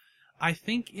 I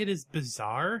think it is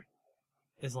bizarre,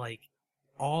 is like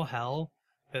all hell,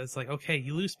 that it's like, okay,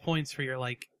 you lose points for your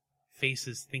like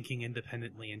faces thinking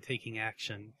independently and taking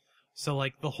action. So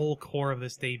like the whole core of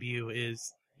this debut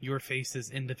is your faces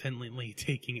independently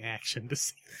taking action to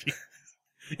save you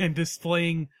and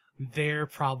displaying their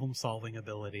problem solving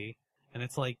ability. And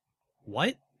it's like,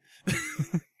 what?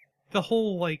 The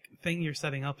whole like thing you're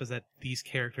setting up is that these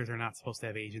characters are not supposed to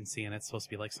have agency, and it's supposed to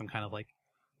be like some kind of like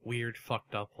weird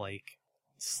fucked up like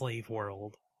slave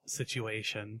world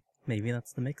situation. Maybe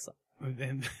that's the mix-up.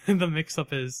 And the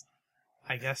mix-up is,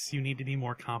 I guess you need to be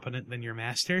more competent than your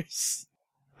masters.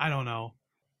 I don't know.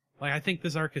 Like, I think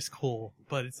this arc is cool,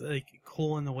 but it's like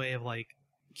cool in the way of like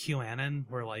QAnon,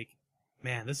 where like,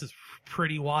 man, this is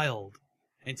pretty wild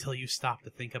until you stop to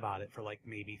think about it for like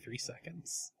maybe 3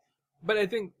 seconds. But I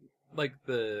think like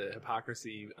the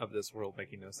hypocrisy of this world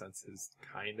making no sense is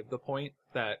kind of the point,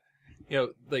 that, you know,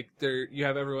 like there you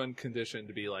have everyone conditioned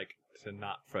to be like, to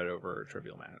not fret over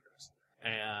trivial matters,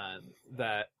 and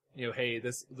that, you know, hey,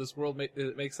 this world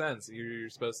it makes sense. You're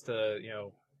supposed to, you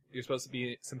know, you're supposed to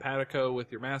be simpatico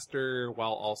with your master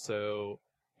while also,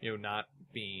 you know, not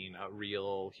being a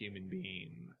real human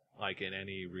being like in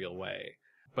any real way.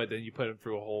 But then you put him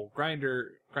through a whole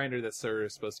grinder that's sort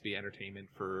of supposed to be entertainment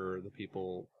for the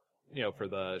people, you know, for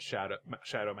the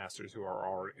shadow masters who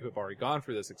have already gone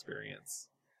through this experience.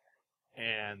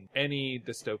 And any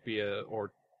dystopia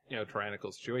or, you know,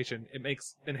 tyrannical situation,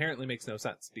 inherently makes no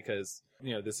sense, because,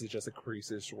 you know, this is just a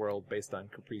capricious world based on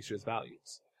capricious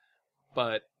values.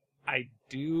 But I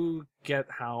do get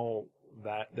how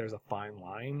that there's a fine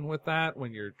line with that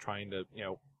when you're trying to, you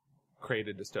know, create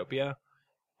a dystopia.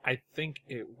 I think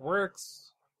it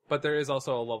works, but there is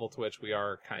also a level to which we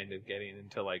are kind of getting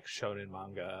into like shonen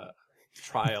manga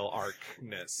trial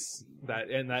arc-ness,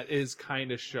 that is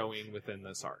kind of showing within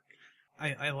this arc.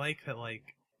 I like that,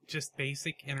 like, just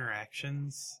basic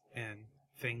interactions and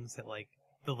things that like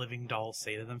the living dolls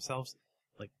say to themselves.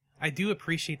 Like, I do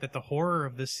appreciate that the horror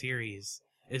of this series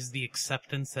is the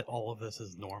acceptance that all of this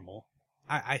is normal.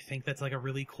 I think that's like a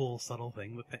really cool, subtle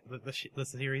thing that the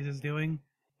series is doing.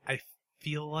 I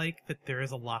feel like that there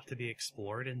is a lot to be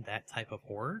explored in that type of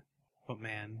horror, but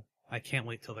man, I can't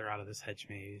wait till they're out of this hedge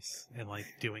maze and like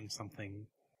doing something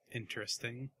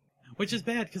interesting. Which is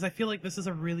bad, because I feel like this is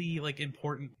a really like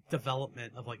important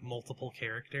development of like multiple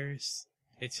characters.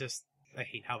 It's just, I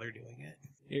hate how they're doing it.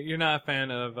 You're not a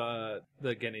fan of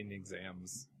the getting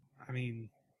exams. I mean,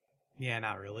 yeah,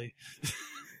 not really.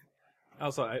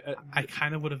 Also, I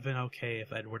kind of would have been okay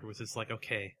if Edward was just like,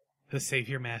 okay, the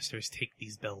Savior Masters take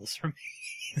these bells from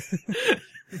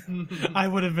me. I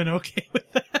would have been okay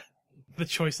with that. The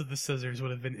choice of the scissors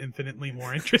would have been infinitely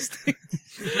more interesting.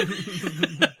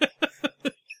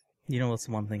 You know what's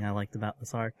one thing I liked about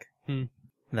this arc?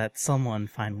 That someone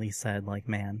finally said, like,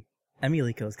 man,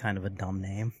 Emiliko is kind of a dumb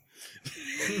name.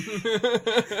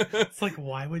 It's like,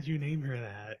 why would you name her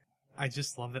that? I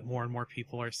just love that more and more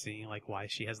people are seeing like why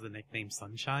she has the nickname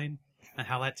Sunshine, and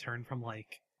how that turned from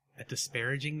like a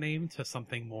disparaging name to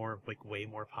something more like way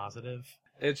more positive.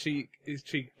 And she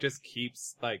just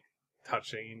keeps like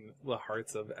touching the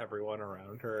hearts of everyone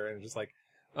around her, and just like,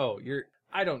 oh,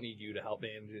 I don't need you to help me.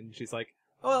 And she's like,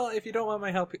 well, if you don't want my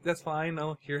help, that's fine.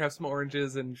 I'll have some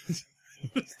oranges, and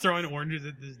throwing oranges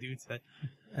at this dude's head.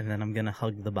 And then I'm gonna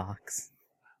hug the box.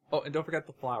 Oh, and don't forget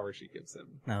the flower she gives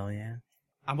him. Oh yeah.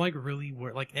 I'm like really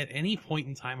worried. Like at any point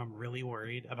in time, I'm really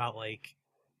worried about like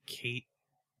Kate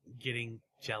getting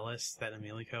jealous that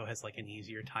Emilico has like an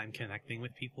easier time connecting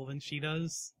with people than she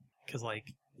does. Because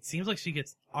like it seems like she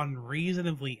gets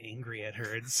unreasonably angry at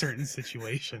her in certain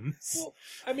situations. Well,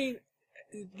 I mean,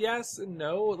 yes and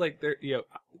no. Like there,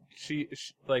 she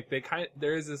like they kind.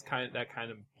 There is that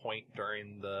kind of point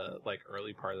during the like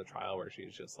early part of the trial where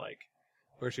she's just like,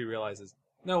 where she realizes,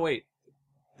 no, wait,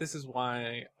 this is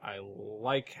why I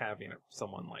like having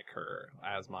someone like her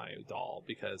as my doll,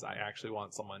 because I actually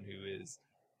want someone who is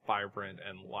vibrant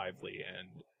and lively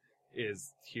and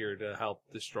is here to help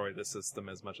destroy the system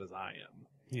as much as I am.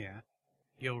 Yeah.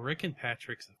 Yo, Rick and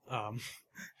Patrick's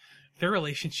their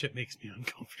relationship makes me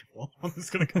uncomfortable. I'm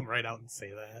just gonna come right out and say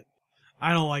that.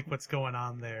 I don't like what's going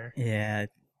on there. Yeah.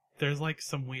 There's like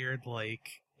some weird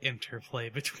like interplay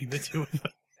between the two of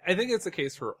them. I think it's the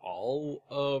case for all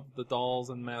of the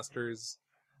dolls and masters,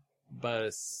 but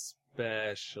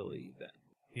especially them.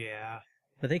 Yeah.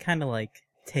 But they kind of like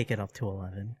take it up to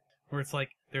 11. Where it's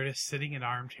like they're just sitting in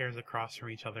armchairs across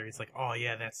from each other. It's like, oh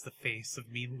yeah, that's the face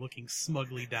of me looking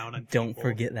smugly down on Don't people.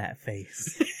 forget that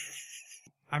face.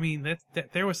 I mean,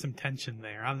 that there was some tension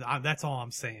there. That's all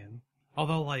I'm saying.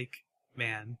 Although, like,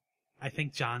 man, I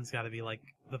think John's got to be like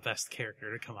the best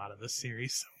character to come out of this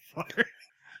series so far.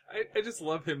 I just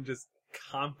love him just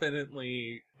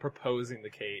confidently proposing to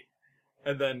Kate,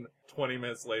 and then 20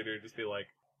 minutes later just be like,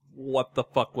 what the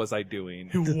fuck was I doing?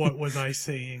 What was I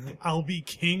saying? I'll be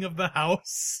king of the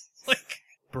house? Like,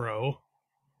 bro,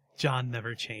 John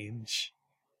never change.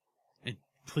 And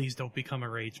please don't become a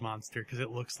rage monster, because it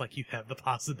looks like you have the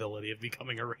possibility of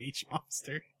becoming a rage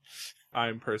monster.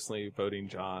 I'm personally voting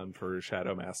John for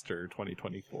Shadow Master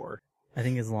 2024. I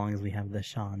think as long as we have the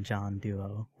Sean-John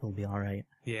duo, we'll be alright.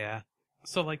 Yeah.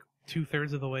 So, like,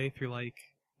 2/3 of the way through, like,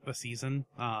 the season,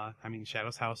 I mean,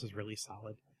 Shadow's House is really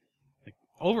solid. Like,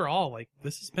 overall, like,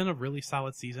 this has been a really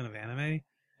solid season of anime,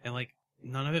 and, like,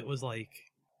 none of it was,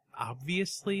 like,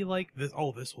 obviously, like, this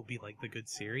will be, like, the good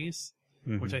series,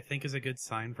 which I think is a good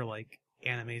sign for, like,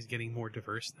 animes getting more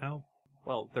diverse now.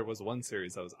 Well, there was one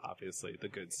series that was obviously the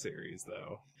good series,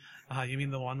 though. You mean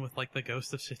the one with, like, the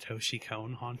ghost of Satoshi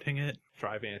Kon haunting it?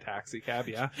 Driving a taxi cab,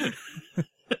 yeah.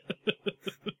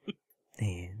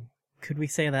 Man. Could we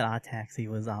say that Odd Taxi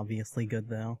was obviously good,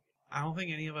 though? I don't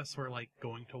think any of us were, like,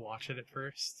 going to watch it at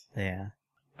first. Yeah.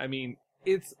 I mean,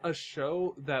 it's a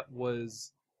show that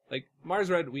was, like, Mars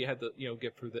Red, we had to,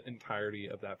 get through the entirety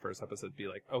of that first episode, be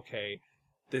like, okay,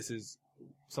 this is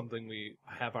something we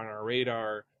have on our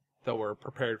radar, that we're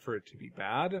prepared for it to be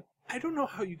bad. I don't know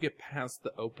how you get past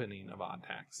the opening of Odd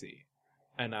Taxi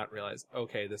and not realize,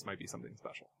 okay, this might be something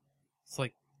special. It's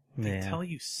like, they tell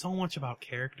you so much about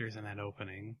characters in that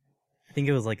opening. I think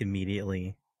it was like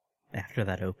immediately after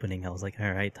that opening, I was like,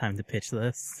 alright, time to pitch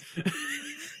this.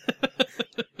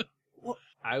 Well,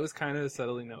 I was kind of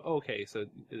settling, okay, so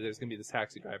there's going to be this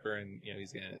taxi driver and,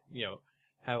 he's going to,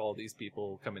 have all these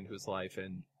people come into his life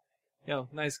and,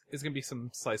 nice. It's going to be some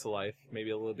slice of life,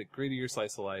 maybe a little bit grittier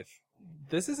slice of life.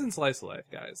 This isn't slice of life,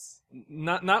 guys.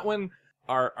 Not when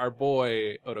our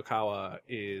boy Otokawa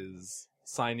is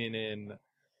signing in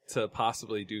to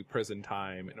possibly do prison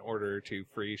time in order to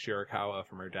free Shirakawa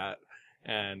from her debt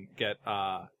and get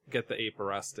the ape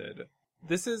arrested.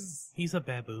 He's a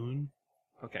baboon.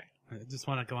 Okay. I just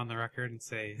want to go on the record and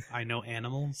say I know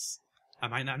animals. I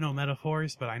might not know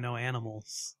metaphors, but I know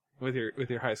animals. With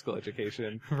your high school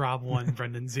education. Rob 1,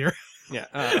 Brendan 0. Yeah,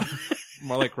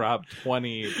 more like Rob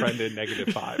 20, Brendan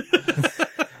 -5.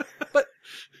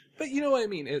 But you know what I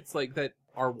mean? It's like that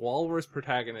our walrus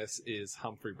protagonist is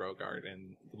Humphrey Bogart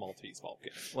and the Maltese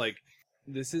Falcon. Like,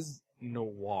 this is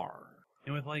noir.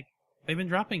 And with, like, they've been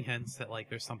dropping hints that, like,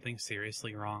 there's something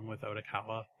seriously wrong with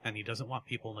Otokawa, and he doesn't want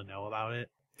people to know about it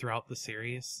throughout the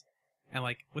series. And,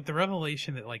 like, with the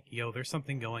revelation that, like, there's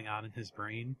something going on in his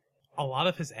brain, a lot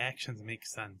of his actions make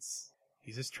sense.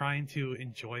 He's just trying to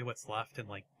enjoy what's left and,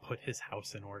 like, put his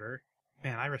house in order.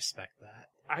 Man, I respect that.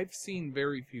 I've seen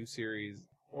very few series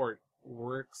or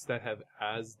works that have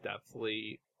as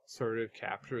deftly sort of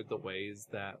captured the ways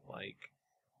that, like,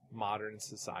 modern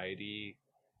society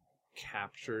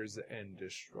captures and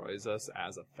destroys us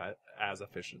as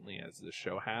efficiently as this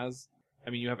show has. I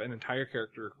mean, you have an entire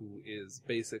character who is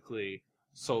basically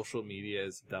social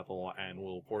media's devil and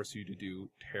will force you to do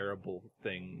terrible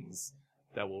things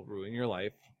that will ruin your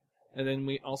life. And then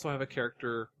we also have a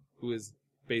character who is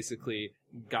basically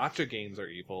gacha games are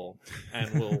evil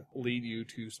and will lead you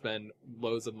to spend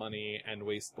loads of money and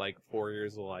waste like 4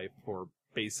 years of life for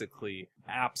basically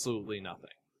absolutely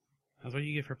nothing. That's what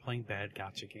you get for playing bad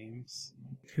gacha games.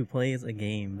 Who plays a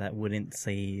game that wouldn't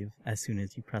save as soon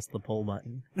as you press the pull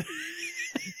button?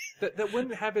 That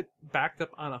wouldn't have it backed up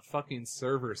on a fucking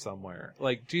server somewhere.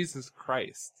 Like, Jesus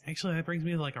Christ. Actually, that brings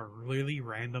me to like a really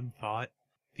random thought.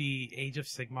 The Age of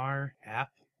Sigmar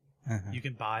app, Uh-huh. you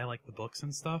can buy like the books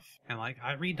and stuff. And like,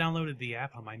 I re-downloaded the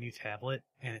app on my new tablet,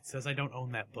 and it says I don't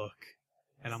own that book.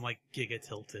 And I'm like giga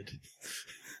tilted.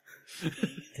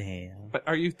 Damn. But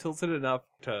are you tilted enough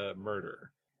to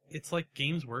murder? It's like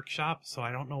Games Workshop, so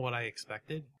I don't know what I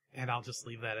expected. And I'll just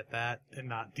leave that at that and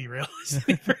not derail us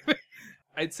any further.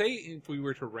 I'd say if we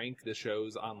were to rank the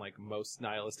shows on like most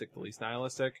nihilistic to least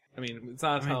nihilistic, I mean, it's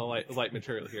not a ton of light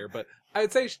material here, but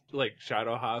I'd say like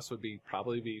Shadow House would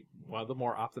probably be one of the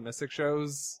more optimistic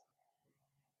shows.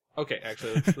 Okay,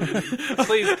 actually,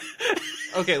 please.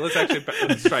 Okay, let's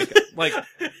strike it. Like,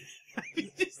 You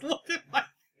just looked at my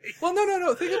face. well,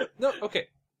 no. Think of it. No, okay.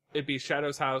 It'd be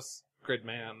Shadow's House,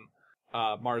 Gridman,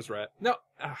 Mars Red. No,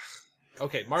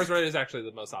 okay. Mars Red is actually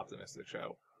the most optimistic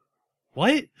show.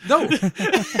 What? No.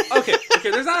 Okay.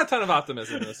 There's not a ton of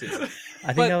optimism in this season.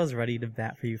 I think I was ready to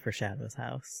bat for you for Shadow's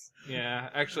House. Yeah,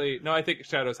 actually, no. I think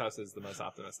Shadow's House is the most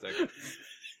optimistic.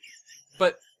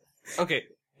 But okay,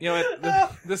 you know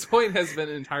what? This point has been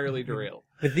entirely derailed.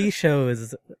 With these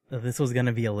shows, this was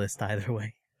gonna be a list either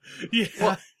way. Yeah.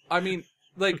 Well, I mean,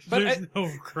 like, but There's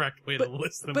no correct way to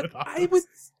list them. But without I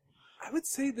would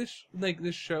say this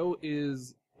show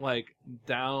is like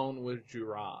down with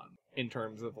Juran in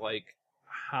terms of like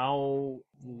how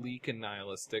bleak and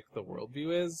nihilistic the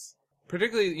worldview is.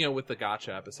 Particularly, you know, with the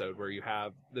Gotcha episode where you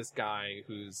have this guy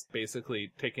who's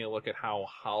basically taking a look at how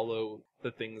hollow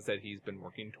the things that he's been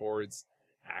working towards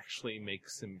actually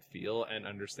makes him feel, and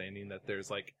understanding that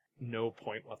there's like no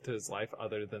point left to his life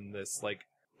other than this like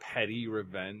petty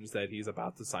revenge that he's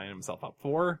about to sign himself up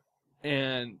for.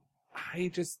 And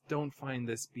I just don't find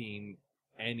this being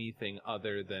anything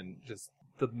other than just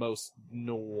the most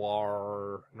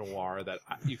noir that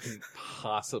you can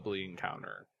possibly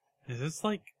encounter. Is this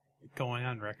like going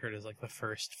on record as like the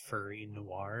first furry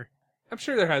noir? I'm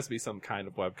sure there has to be some kind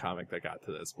of webcomic that got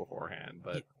to this beforehand,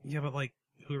 but Yeah, but like,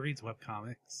 who reads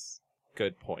webcomics?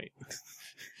 good point.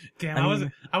 Damn,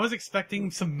 I was expecting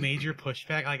some major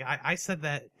pushback. Like I said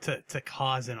that to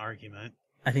cause an argument.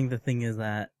 I think the thing is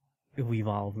that we've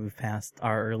all moved past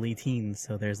our early teens,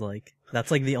 so there's like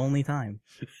that's like the only time.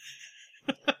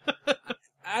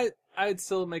 I'd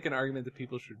still make an argument that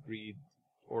people should read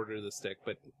Order of the Stick,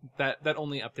 but that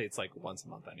only updates like once a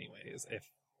month anyways, if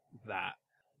that.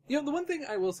 You know, the one thing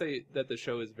I will say that the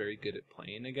show is very good at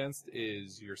playing against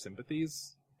is your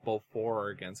sympathies, both for or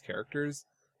against characters.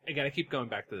 Again, I keep going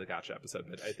back to the Gotcha episode,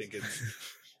 but I think it's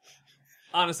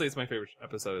honestly it's my favorite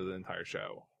episode of the entire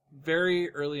show. Very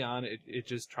early on, it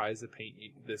just tries to paint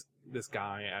this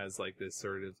guy as like this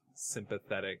sort of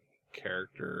sympathetic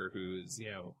character who's,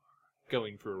 you know,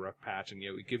 going through a rough patch, and,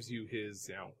 you know, it gives you his,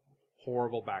 you know,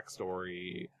 horrible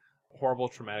backstory, horrible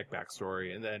traumatic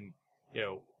backstory, and then, you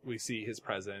know, we see his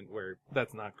present where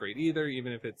that's not great either,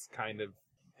 even if it's kind of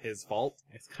his fault.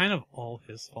 It's kind of all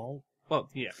his fault. Well,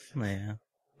 yeah. Yeah.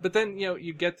 But then, you know,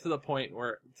 you get to the point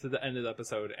where, to the end of the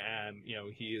episode, and, you know,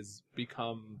 he has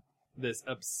become this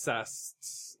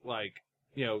obsessed, like,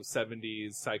 you know,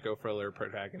 70s psycho thriller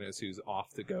protagonist who's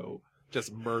off to go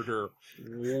just murder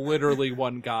literally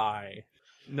one guy,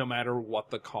 no matter what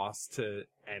the cost to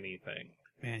anything.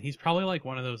 Man, he's probably like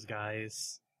one of those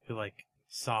guys who like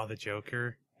saw the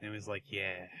Joker and was like,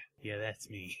 yeah, that's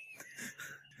me.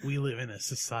 We live in a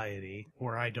society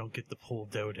where I don't get to pull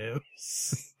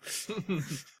dodos.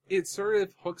 It sort of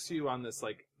hooks you on this,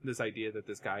 like, this idea that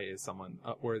this guy is someone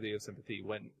worthy of sympathy,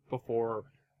 when before,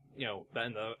 you know,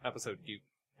 in the episode,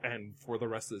 and for the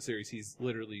rest of the series, he's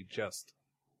literally just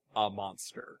a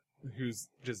monster who's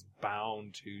just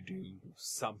bound to do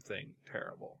something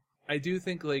terrible. I do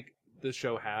think, like, the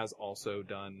show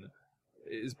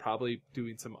is probably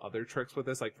doing some other tricks with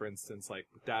this, like, for instance, like,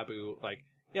 Dabu, like,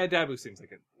 yeah, Dabu seems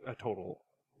like a total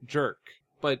jerk,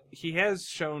 but he has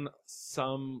shown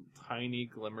some tiny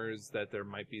glimmers that there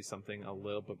might be something a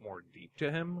little bit more deep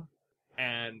to him,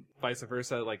 and vice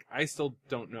versa. Like, I still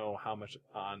don't know how much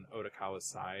on Otakawa's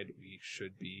side we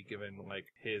should be, given, like,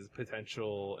 his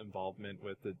potential involvement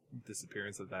with the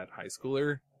disappearance of that high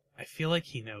schooler. I feel like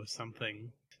he knows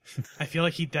something. I feel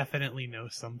like he definitely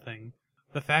knows something.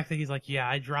 The fact that he's like, yeah,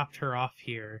 I dropped her off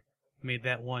here, made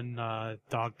that one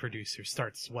dog producer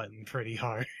start sweating pretty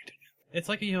hard. It's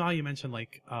like, you know, how you mentioned,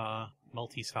 like,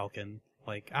 Maltese Falcon.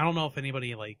 Like, I don't know if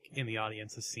anybody, like, in the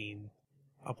audience has seen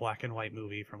a black and white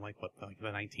movie from, like, the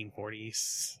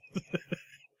 1940s.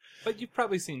 But you've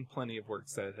probably seen plenty of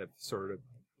works that have sort of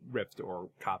ripped or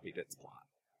copied its plot.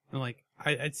 And like,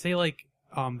 I'd say like,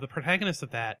 the protagonist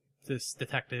of that, this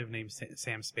detective named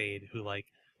Sam Spade, who like,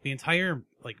 the entire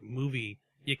like movie,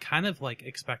 you kind of like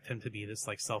expect him to be this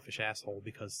like selfish asshole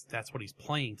because that's what he's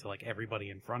playing to like everybody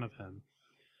in front of him.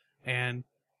 And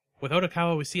with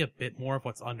Otokawa, we see a bit more of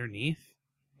what's underneath,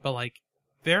 but like,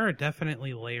 there are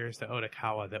definitely layers to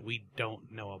Otokawa that we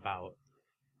don't know about.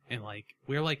 And like,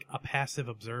 we're like a passive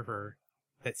observer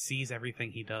that sees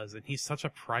everything he does, and he's such a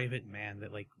private man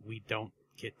that like, we don't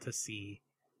get to see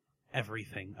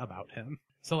everything about him.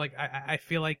 So like, I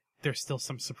feel like there's still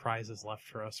some surprises left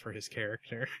for us for his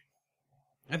character.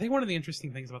 I think one of the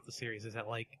interesting things about the series is that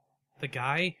like, the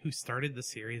guy who started the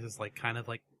series is like kind of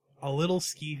like a little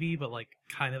skeevy, but like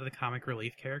kind of the comic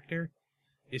relief character,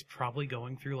 is probably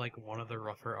going through like one of the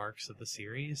rougher arcs of the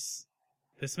series.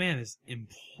 This man is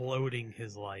imploding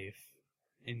his life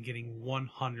and getting 100%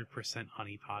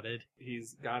 honeypotted.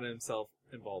 He's gotten himself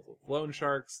involved with loan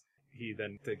sharks. He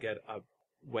then to get a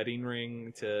wedding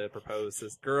ring to propose to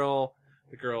this girl.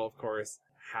 The girl, of course,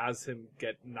 has him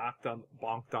get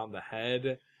bonked on the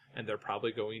head, and they're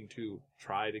probably going to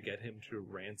try to get him to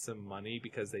ransom money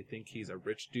because they think he's a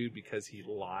rich dude because he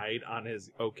lied on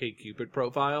his OkCupid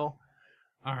profile.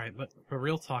 Alright, but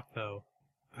real talk though,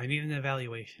 I need an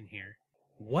evaluation here.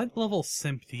 What level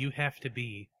simp do you have to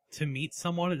be to meet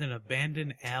someone in an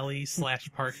abandoned alley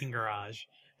 / parking garage?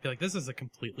 Be like, this is a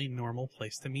completely normal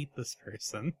place to meet this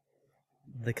person.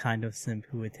 The kind of simp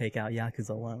who would take out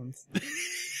Yakuza loans.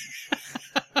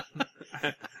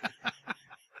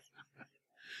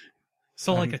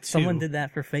 So like a 2. Someone did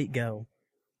that for Fate Go.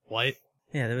 What?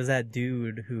 Yeah, there was that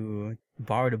dude who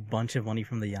borrowed a bunch of money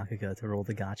from the Yakuza to roll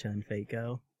the gacha in Fate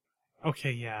Go.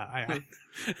 Okay, yeah, I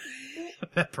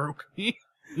that broke me.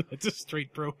 That just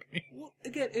straight broke me. Well,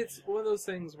 again, it's one of those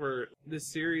things where this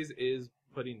series is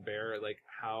putting bare like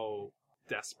how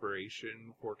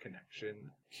desperation for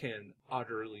connection can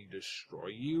utterly destroy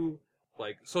you.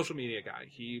 Like, social media guy,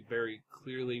 he very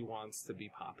clearly wants to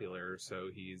be popular, so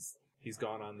he's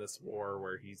gone on this war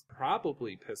where he's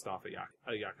probably pissed off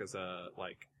a Yakuza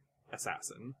like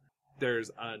assassin.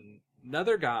 There's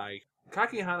another guy,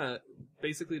 Kakihana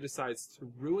basically decides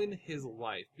to ruin his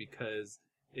life because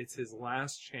it's his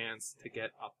last chance to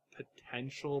get a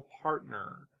potential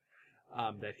partner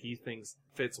that he thinks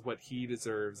fits what he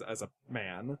deserves as a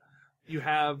man. You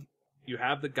have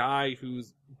the guy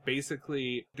who's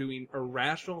basically doing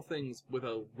irrational things with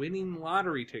a winning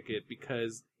lottery ticket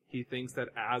because he thinks that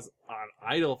as an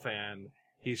Idol fan,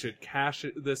 he should cash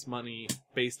this money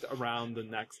based around the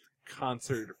next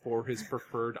concert for his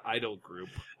preferred idol group.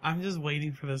 I'm just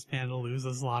waiting for this man to lose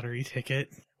his lottery ticket.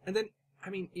 And then, I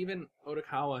mean, even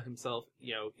Otokawa himself,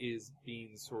 is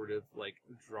being sort of, like,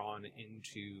 drawn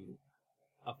into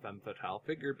a femme fatale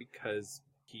figure because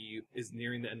he is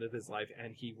nearing the end of his life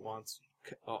and he wants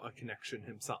a connection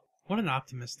himself. What an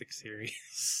optimistic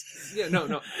series. Yeah,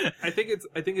 no. I think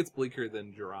it's bleaker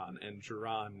than Juran, and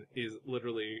Juran is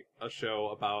literally a show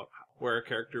about where a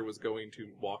character was going to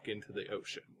walk into the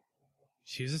ocean.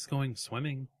 She was just going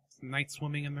swimming. Night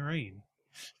swimming in the rain.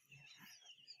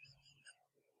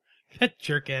 That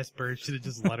jerk-ass bird should have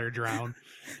just let her drown.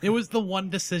 It was the one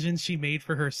decision she made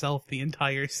for herself the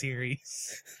entire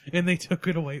series. And they took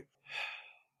it away.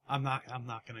 I'm not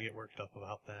gonna get worked up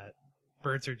about that.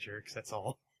 Birds are jerks, that's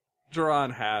all.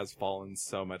 Juran has fallen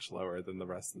so much lower than the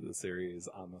rest of the series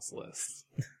on this list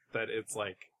that it's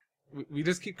like, we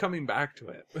just keep coming back to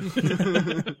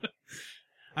it.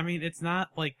 I mean, it's not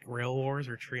like Rail Wars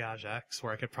or Triage X,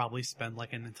 where I could probably spend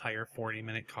like an entire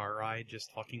 40-minute car ride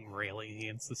just fucking railing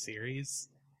against the series.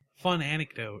 Fun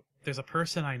anecdote, there's a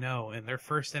person I know, and their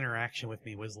first interaction with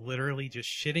me was literally just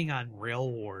shitting on Rail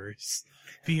Wars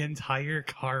the entire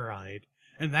car ride.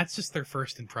 And that's just their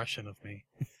first impression of me.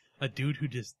 A dude who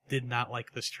just did not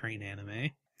like this train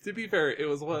anime. To be fair, it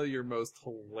was one of your most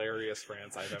hilarious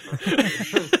rants I've ever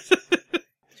heard.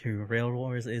 True, Rail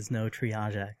Wars is no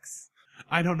Triage X.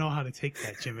 I don't know how to take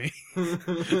that, Jimmy.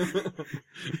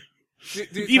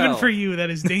 Do Even tell. for you,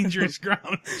 that is dangerous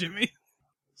ground, Jimmy.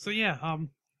 So yeah,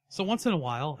 so once in a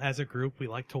while, as a group, we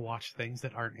like to watch things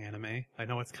that aren't anime. I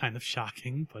know it's kind of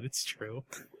shocking, but it's true.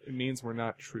 It means we're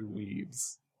not true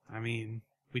weebs. I mean,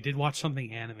 we did watch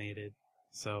something animated,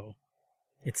 so...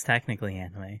 It's technically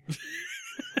anime.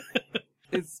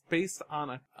 It's based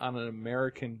on an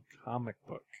American comic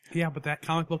book. Yeah, but that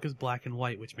comic book is black and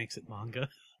white, which makes it manga.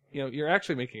 You're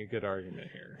actually making a good argument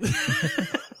here.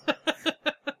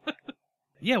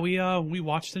 Yeah, we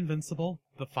watched Invincible,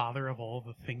 the father of all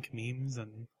the Think memes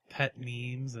and pet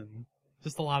memes and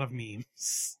just a lot of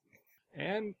memes.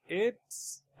 And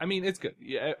it's I mean, it's good.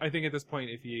 Yeah, I think at this point,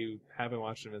 if you haven't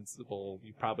watched Invincible,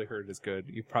 you've probably heard it's good.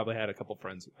 You've probably had a couple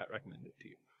friends that recommend it to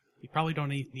you. You probably don't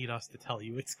need us to tell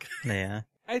you it's good. Yeah.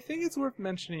 I think it's worth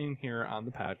mentioning here on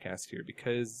the podcast here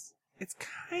because it's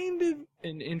kind of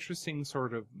an interesting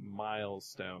sort of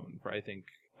milestone for, I think,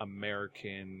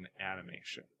 American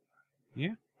animation.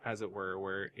 Yeah. As it were,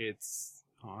 where it's...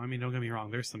 Oh, I mean, don't get me wrong.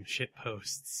 There's some shit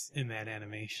posts in that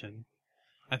animation.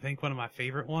 I think one of my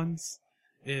favorite ones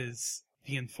is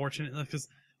the unfortunate... Because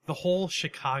the whole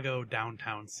Chicago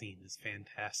downtown scene is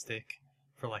fantastic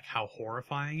for, like, how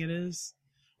horrifying it is.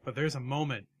 But there's a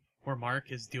moment where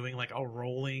Mark is doing, like, a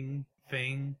rolling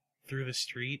thing through the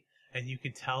street, and you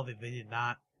can tell that they did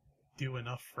not do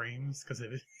enough frames, because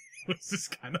it was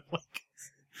just kind of, like,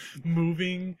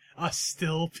 moving a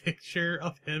still picture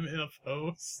of him in a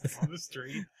pose on the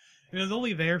street. And it was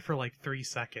only there for, like, 3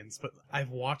 seconds, but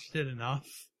I've watched it enough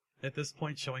at this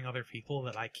point, showing other people,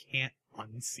 that I can't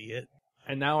unsee it.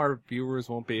 And now our viewers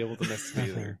won't be able to miss it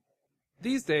either.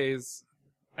 These days,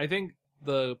 I think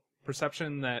the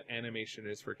perception that animation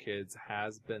is for kids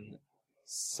has been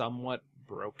somewhat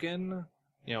broken,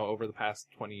 over the past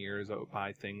 20 years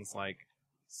by things like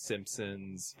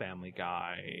Simpsons, Family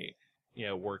Guy,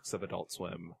 works of Adult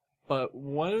Swim. But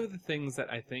one of the things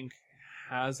that I think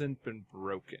hasn't been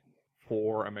broken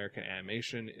for American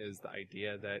animation is the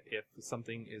idea that if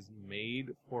something is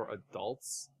made for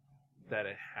adults, that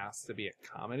it has to be a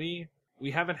comedy.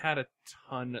 We haven't had a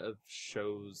ton of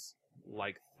shows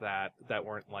like that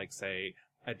weren't like, say,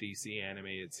 a DC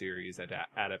animated series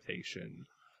adaptation.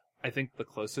 I think the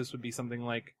closest would be something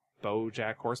like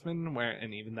BoJack Horseman,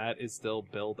 and even that is still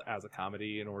billed as a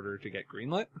comedy in order to get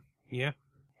greenlit. Yeah.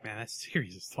 Man, that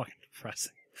series is fucking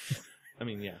depressing. I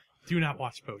mean, yeah. Do not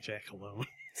watch BoJack alone.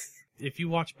 If you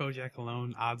watch BoJack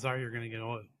alone, odds are you're going to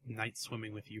go night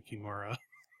swimming with Yukimura.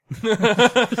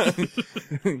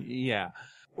 Yeah.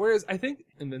 Whereas I think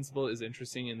Invincible is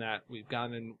interesting in that we've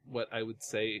gotten what I would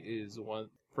say is one of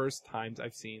the first times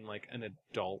I've seen like an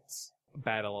adult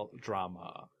battle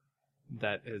drama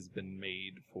that has been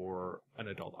made for an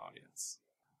adult audience.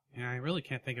 Yeah, I really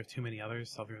can't think of too many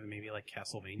others other than maybe like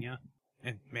Castlevania.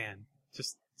 And man,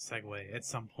 just segue, at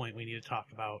some point we need to talk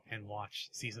about and watch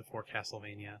Season 4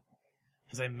 Castlevania.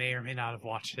 Because I may or may not have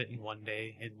watched it in one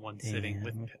day, in one sitting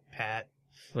with Pat.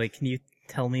 Wait, can you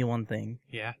tell me one thing?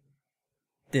 Yeah?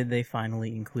 Did they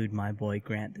finally include my boy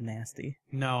Grant Dynasty?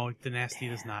 No, Dynasty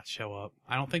does not show up.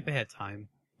 I don't think they had time.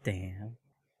 Damn.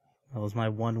 That was my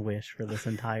one wish for this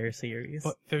entire series.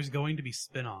 But there's going to be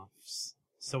spin-offs.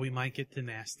 So we might get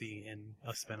Dynasty in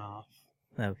a spin-off.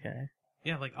 Okay.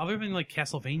 Yeah, like, other than, like,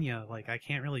 Castlevania, like, I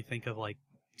can't really think of, like,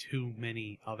 too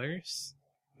many others.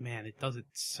 Man, it does it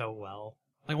so well.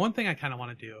 Like, one thing I kind of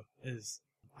want to do is,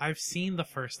 I've seen the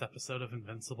first episode of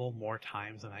Invincible more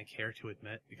times than I care to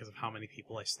admit because of how many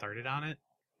people I started on it.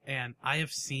 And I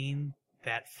have seen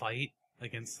that fight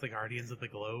against the Guardians of the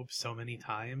Globe so many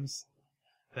times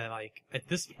that, like, at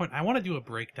this point, I want to do a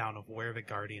breakdown of where the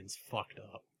Guardians fucked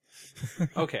up.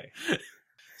 Okay.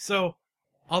 So,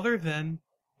 other than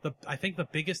I think the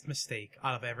biggest mistake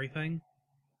out of everything,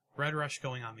 Red Rush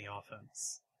going on the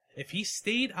offense. If he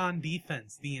stayed on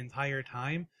defense the entire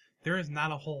time, there is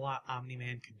not a whole lot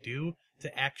Omni-Man could do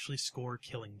to actually score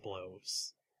killing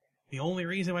blows. The only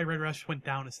reason why Red Rush went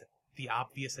down is the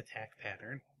obvious attack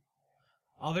pattern.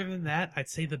 Other than that, I'd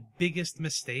say the biggest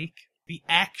mistake, the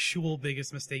actual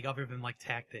biggest mistake other than, like,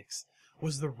 tactics,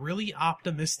 was the really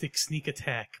optimistic sneak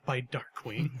attack by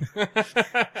Darkwing.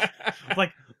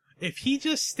 Like, if he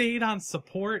just stayed on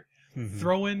support,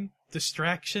 throwing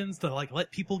distractions to, like,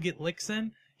 let people get licks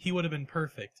in, he would have been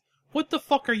perfect. What the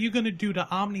fuck are you gonna do to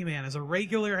Omni-Man as a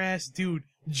regular-ass dude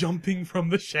jumping from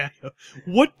the shadow?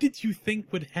 What did you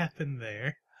think would happen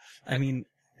there? I mean,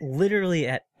 literally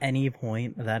at any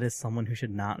point, that is someone who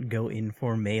should not go in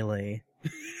for melee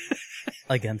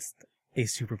against a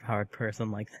superpowered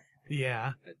person like that.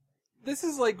 Yeah. This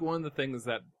is like one of the things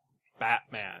that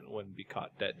Batman wouldn't be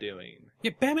caught dead doing.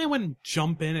 Yeah, Batman wouldn't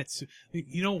jump in at...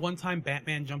 one time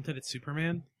Batman jumped in at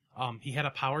Superman? He had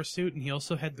a power suit, and he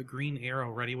also had the green arrow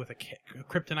ready with a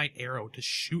kryptonite arrow to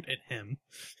shoot at him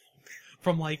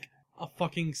from, like, a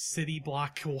fucking city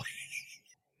block away.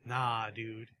 Nah,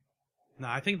 dude.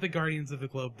 Nah, I think the Guardians of the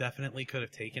Globe definitely could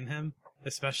have taken him,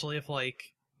 especially if,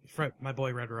 like, my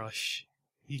boy Red Rush.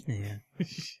 Yeah.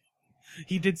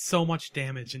 He did so much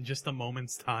damage in just a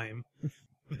moment's time.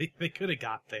 They could have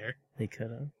got there. They could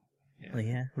have. Yeah. Well,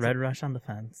 yeah. Red Rush on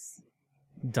defense.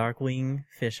 Darkwing,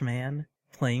 Fishman,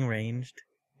 playing ranged,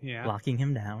 locking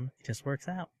him down. It just works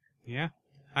out. Yeah.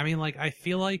 I mean, like, I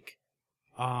feel like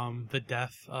the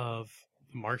death of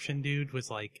Martian Dude was,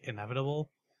 like, inevitable.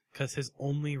 because his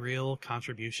only real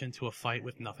contribution to a fight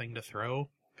with nothing to throw,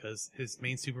 because his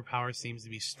main superpower seems to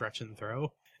be stretch and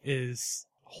throw, is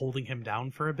holding him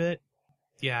down for a bit.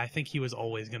 Yeah, I think he was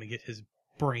always going to get his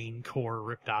brain core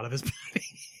ripped out of his body.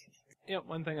 Yeah,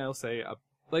 one thing I'll say,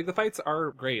 like, the fights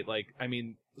are great. Like, I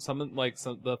mean,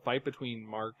 the fight between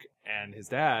Mark and his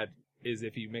dad is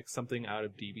if you mix something out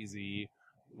of DBZ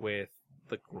with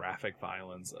the graphic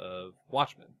violence of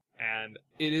Watchmen. And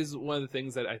it is one of the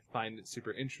things that I find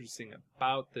super interesting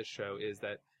about this show is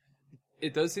that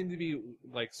it does seem to be,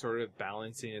 like, sort of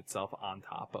balancing itself on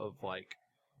top of, like,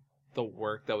 the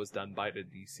work that was done by the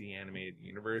DC animated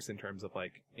universe in terms of,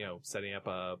 like, you know, setting up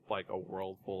a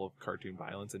world full of cartoon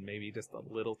violence and maybe just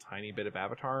a little tiny bit of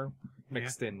Avatar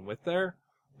mixed in with there.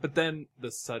 But then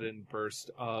the sudden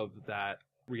burst of that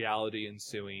reality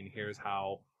ensuing, here's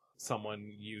how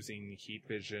someone using heat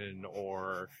vision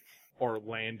or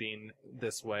landing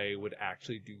this way would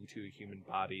actually do to a human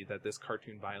body, that this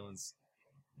cartoon violence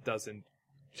doesn't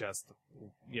just,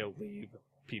 you know, leave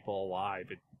people alive.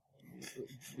 It,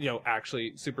 you know,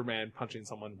 actually Superman punching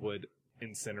someone would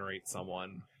incinerate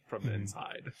someone from the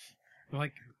inside.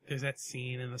 Like, there's that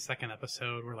scene in the second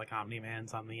episode where, like,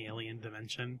 Omni-Man's on the alien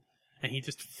dimension, and he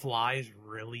just flies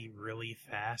really, really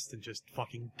fast and just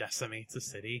fucking decimates a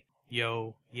city.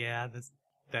 Yo, yeah,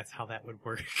 that's how that would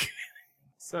work.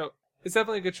 So, it's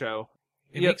definitely a good show.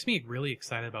 It makes me really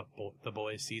excited about The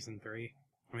Boys Season 3.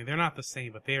 I mean, they're not the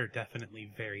same, but they are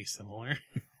definitely very similar.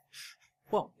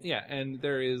 Well, yeah, and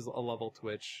there is a level to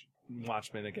which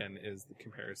Watchmen, again, is the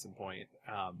comparison point.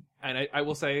 And I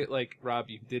will say, like, Rob,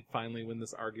 you did finally win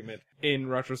this argument. In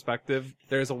retrospective,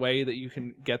 there's a way that you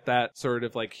can get that sort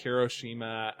of, like,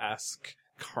 Hiroshima-esque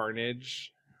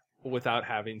carnage without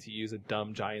having to use a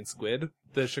dumb giant squid.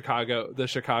 The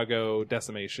Chicago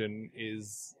decimation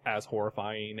is as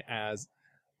horrifying as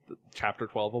Chapter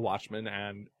 12 of Watchmen,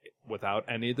 and without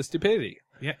any of the stupidity.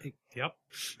 Yeah, yep.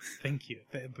 Thank you.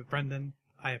 But Brendan,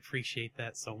 I appreciate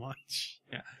that so much.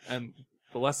 Yeah, and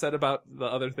the less said about the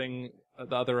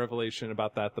other revelation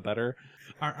about that, the better.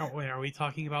 Are we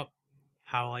talking about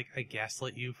how, like, I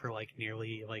gaslit you for, like,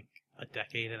 nearly, like, a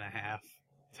decade and a half,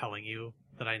 telling you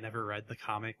that I never read the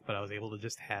comic, but I was able to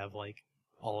just have, like,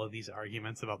 all of these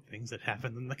arguments about things that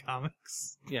happened in the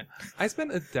comics? Yeah, I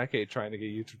spent a decade trying to get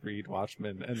you to read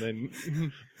Watchmen, and then...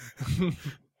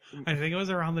 I think it was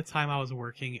around the time I was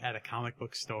working at a comic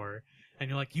book store, and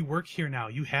you're like, you work here now,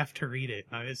 you have to read it.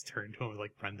 And I just turned to him and was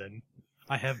like, Brendan,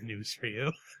 I have news for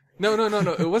you. No,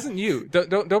 it wasn't you.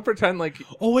 Don't pretend like...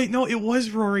 Oh wait, no, it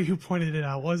was Rory who pointed it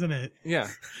out, wasn't it? Yeah.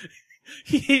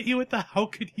 He hit you with the, how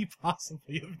could he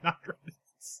possibly have not read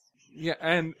this? Yeah,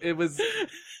 and it was...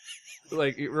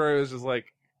 like, Rory was just like,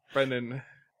 Brendan,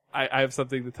 I have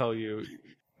something to tell you.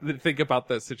 Think about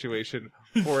that situation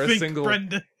for a single...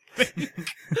 Brendan.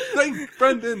 Think,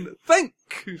 Brendan, think!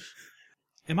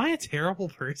 Am I a terrible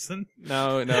person?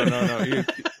 No.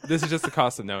 This is just the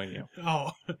cost of knowing you.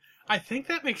 Oh, I think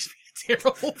that makes me a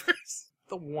terrible person.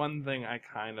 The one thing I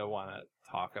kind of want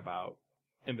to talk about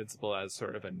Invincible as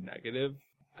sort of a negative,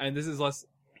 and this is less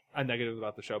a negative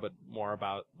about the show, but more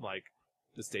about, like,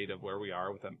 the state of where we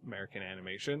are with American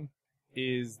animation,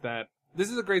 is that this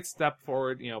is a great step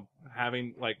forward. You know,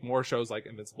 having, like, more shows like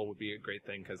Invincible would be a great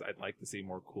thing, because I'd like to see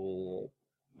more cool,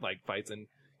 like, fights and,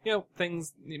 you know,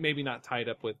 things maybe not tied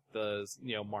up with the,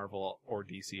 you know, Marvel or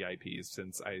DC IPs,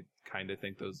 since I kind of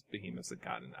think those behemoths have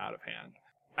gotten out of hand.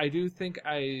 I do think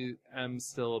I am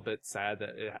still a bit sad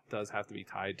that it does have to be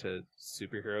tied to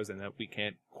superheroes, and that we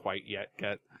can't quite yet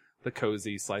get the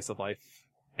cozy slice of life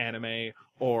anime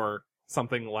or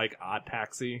something like Odd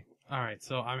Taxi. Alright,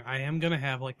 so I am gonna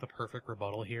have, like, the perfect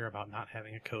rebuttal here about not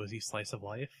having a cozy slice of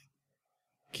life.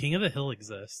 King of the Hill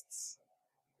exists.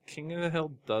 King of the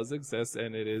Hill does exist,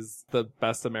 and it is the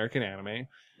best American anime.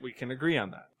 We can agree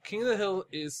on that. King of the Hill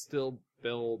is still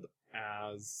billed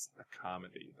as a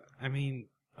comedy, though. I mean,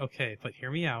 okay, but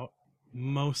hear me out.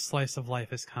 Most slice of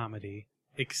life is comedy,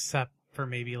 except for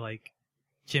maybe, like,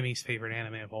 Jimmy's favorite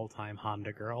anime of all time,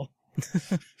 Honda Girl.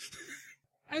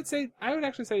 I would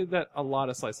actually say that a lot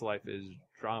of slice of life is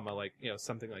drama, like, you know,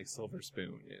 something like Silver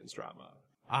Spoon is drama.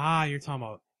 Ah, you're talking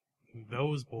about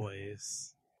those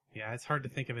boys. Yeah, it's hard to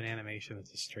think of an animation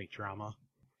that's a straight drama.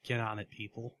 Get on it,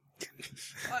 people.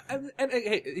 And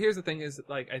hey, here's the thing is,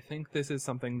 like, I think this is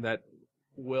something that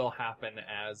will happen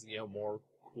as, you know, more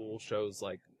cool shows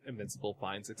like Invincible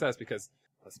find success, because,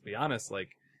 let's be honest,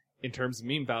 like, in terms of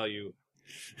meme value,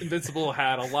 Invincible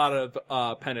had a lot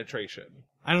of penetration.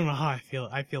 I don't know how I feel.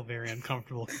 I feel very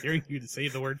uncomfortable hearing you to say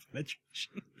the word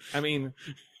penetration. I mean,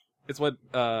 it's what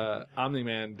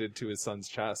Omni-Man did to his son's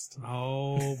chest.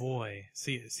 Oh boy.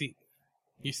 See,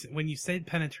 When you said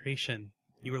penetration,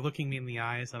 you were looking me in the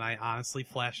eyes, and I honestly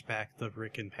flashed back to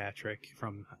Rick and Patrick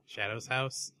from Shadow's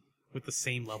house with the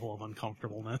same level of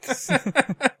uncomfortableness.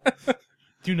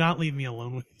 Do not leave me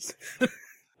alone with this.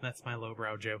 That's my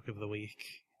lowbrow joke of the week.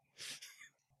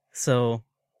 So,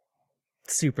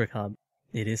 Super Cub,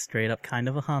 it is straight up kind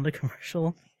of a Honda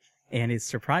commercial, and it's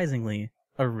surprisingly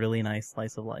a really nice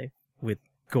slice of life with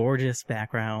gorgeous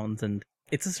backgrounds, and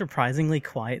it's a surprisingly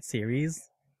quiet series.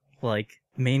 Like,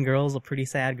 main girl's a pretty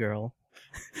sad girl.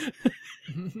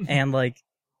 And, like,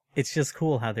 it's just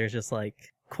cool how there's just, like,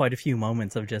 quite a few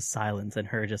moments of just silence and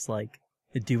her just, like,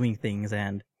 doing things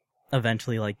and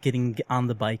eventually, like, getting on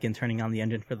the bike and turning on the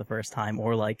engine for the first time,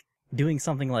 or, like, doing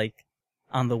something like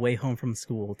on the way home from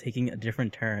school, taking a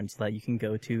different turn so that you can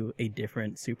go to a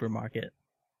different supermarket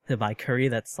to buy curry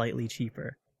that's slightly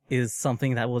cheaper, is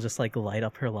something that will just, like, light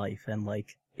up her life, and,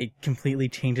 like, it completely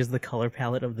changes the color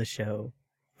palette of the show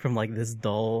from, like, this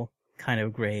dull kind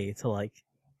of gray to, like,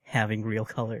 having real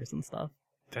colors and stuff.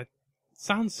 That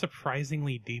sounds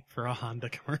surprisingly deep for a Honda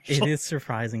commercial. It is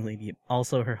surprisingly deep.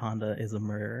 Also, her Honda is a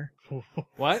murderer.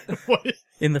 What? What?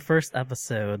 In the first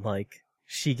episode, like,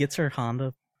 she gets her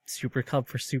Honda Super Cub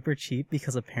for super cheap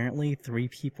because apparently 3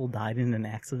 people died in an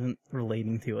accident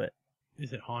relating to it.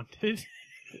 Is it haunted?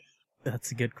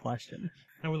 That's a good question.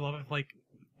 I would love if, like,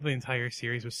 the entire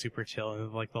series was super chill,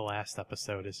 and, like, the last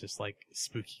episode is just, like,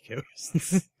 spooky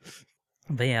ghosts.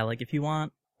 But yeah, like, if you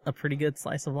want a pretty good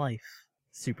slice of life,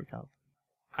 Super Cub.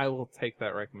 I will take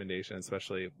that recommendation,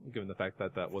 especially given the fact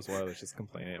that that was what I was just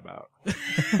complaining about.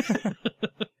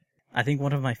 I think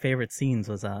one of my favorite scenes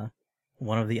was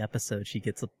one of the episodes. She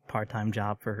gets a part-time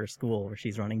job for her school where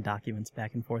she's running documents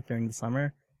back and forth during the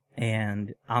summer,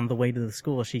 and on the way to the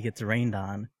school she gets rained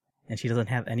on, and she doesn't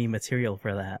have any material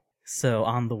for that. So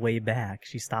on the way back,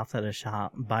 she stops at a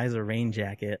shop, buys a rain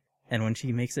jacket, and when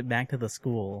she makes it back to the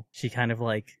school, she kind of,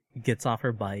 like, gets off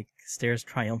her bike, stares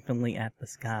triumphantly at the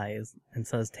skies, and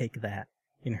says, "Take that,"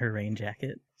 in her rain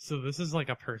jacket. So this is like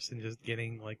a person just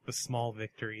getting, like, the small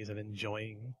victories and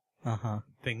enjoying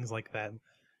things like that.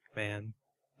 Man.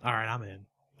 Alright, I'm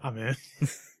in.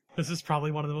 This is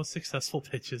probably one of the most successful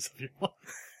pitches of your life.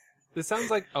 This sounds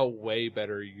like a way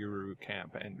better Yuru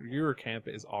Camp, and Yuru Camp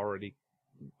is already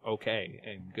okay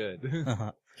and good.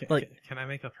 Can I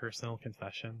make a personal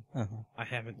confession? I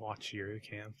haven't watched Yuru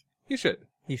Camp. You should.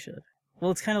 You should.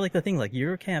 Well, it's kind of like the thing, like,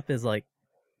 Eurocamp is, like,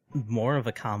 more of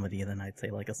a comedy than I'd say,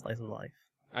 like, a slice of life.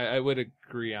 I would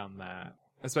agree on that.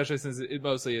 Especially since it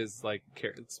mostly is, like,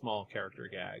 small character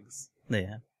gags.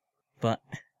 Yeah. But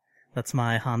that's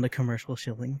my Honda commercial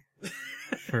shilling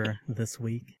for this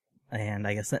week. And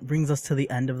I guess that brings us to the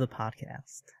end of the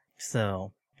podcast.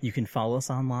 So, you can follow us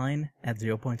online at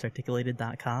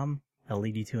zeropointsarticulated.com. I'll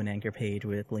lead you to an anchor page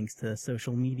with links to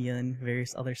social media and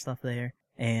various other stuff there.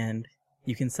 And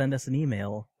you can send us an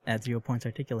email at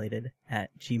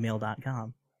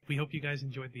zeropointsarticulated@gmail.com. We hope you guys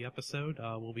enjoyed the episode.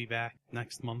 We'll be back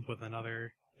next month with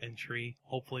another entry,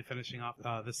 hopefully finishing off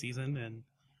the season, and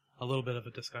a little bit of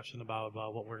a discussion about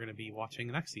what we're going to be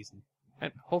watching next season.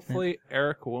 And hopefully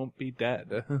Eric won't be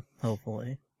dead.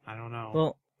 Hopefully. I don't know.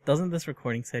 Well, doesn't this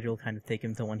recording schedule kind of take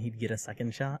him to when he'd get a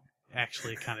second shot?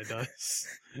 Actually, it kind of does.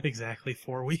 Exactly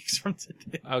 4 weeks from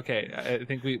today. Okay, I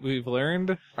think we've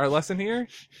learned our lesson here.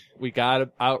 We gotta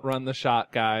outrun the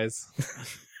shot, guys.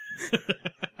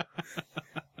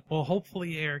 Well,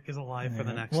 hopefully Eric is alive for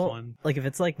the next one. Like, if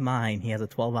it's like mine, he has a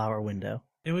 12-hour window.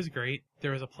 It was great.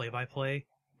 There was a play-by-play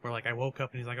where, like, I woke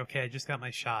up and he's like, okay, I just got my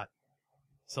shot.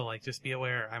 So, like, just be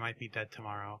aware I might be dead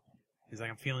tomorrow. He's like,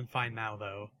 I'm feeling fine now,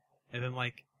 though. And then,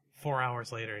 like, 4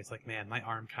 hours later, he's like, man, my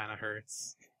arm kind of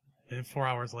hurts. And then 4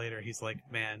 hours later, he's like,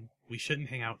 man, we shouldn't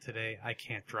hang out today. I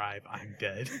can't drive. I'm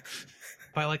dead.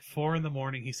 By, like, 4 in the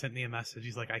morning, he sent me a message.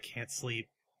 He's like, I can't sleep.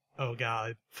 Oh,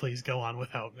 God, please go on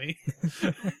without me.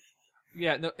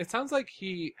 Yeah, no, it sounds like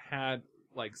he had,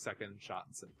 like, second shot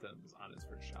symptoms on his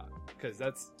first shot. Because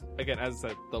that's, again, as I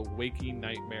said, the waking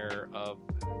nightmare of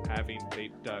having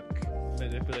Vape Duck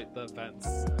manipulate the events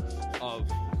of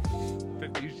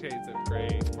 50 Shades of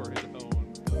Grey for his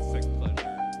own sick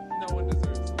pleasure. No one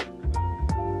deserves to live for that.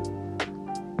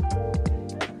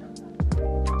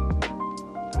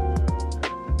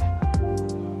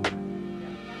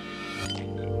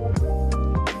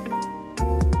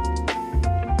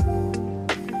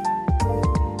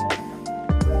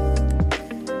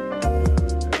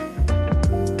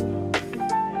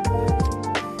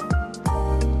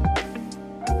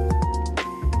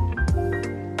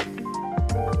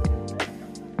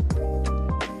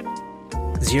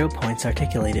 0 Points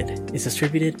Articulated is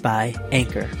distributed by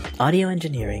Anchor. Audio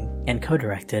engineering and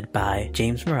co-directed by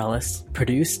James Morales.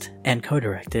 Produced and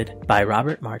co-directed by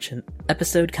Robert Marchant.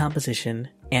 Episode composition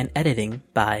and editing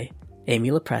by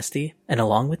Amy Lepresti, and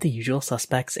along with the usual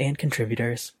suspects and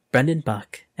contributors, Brendan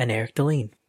Buck and Eric Deline.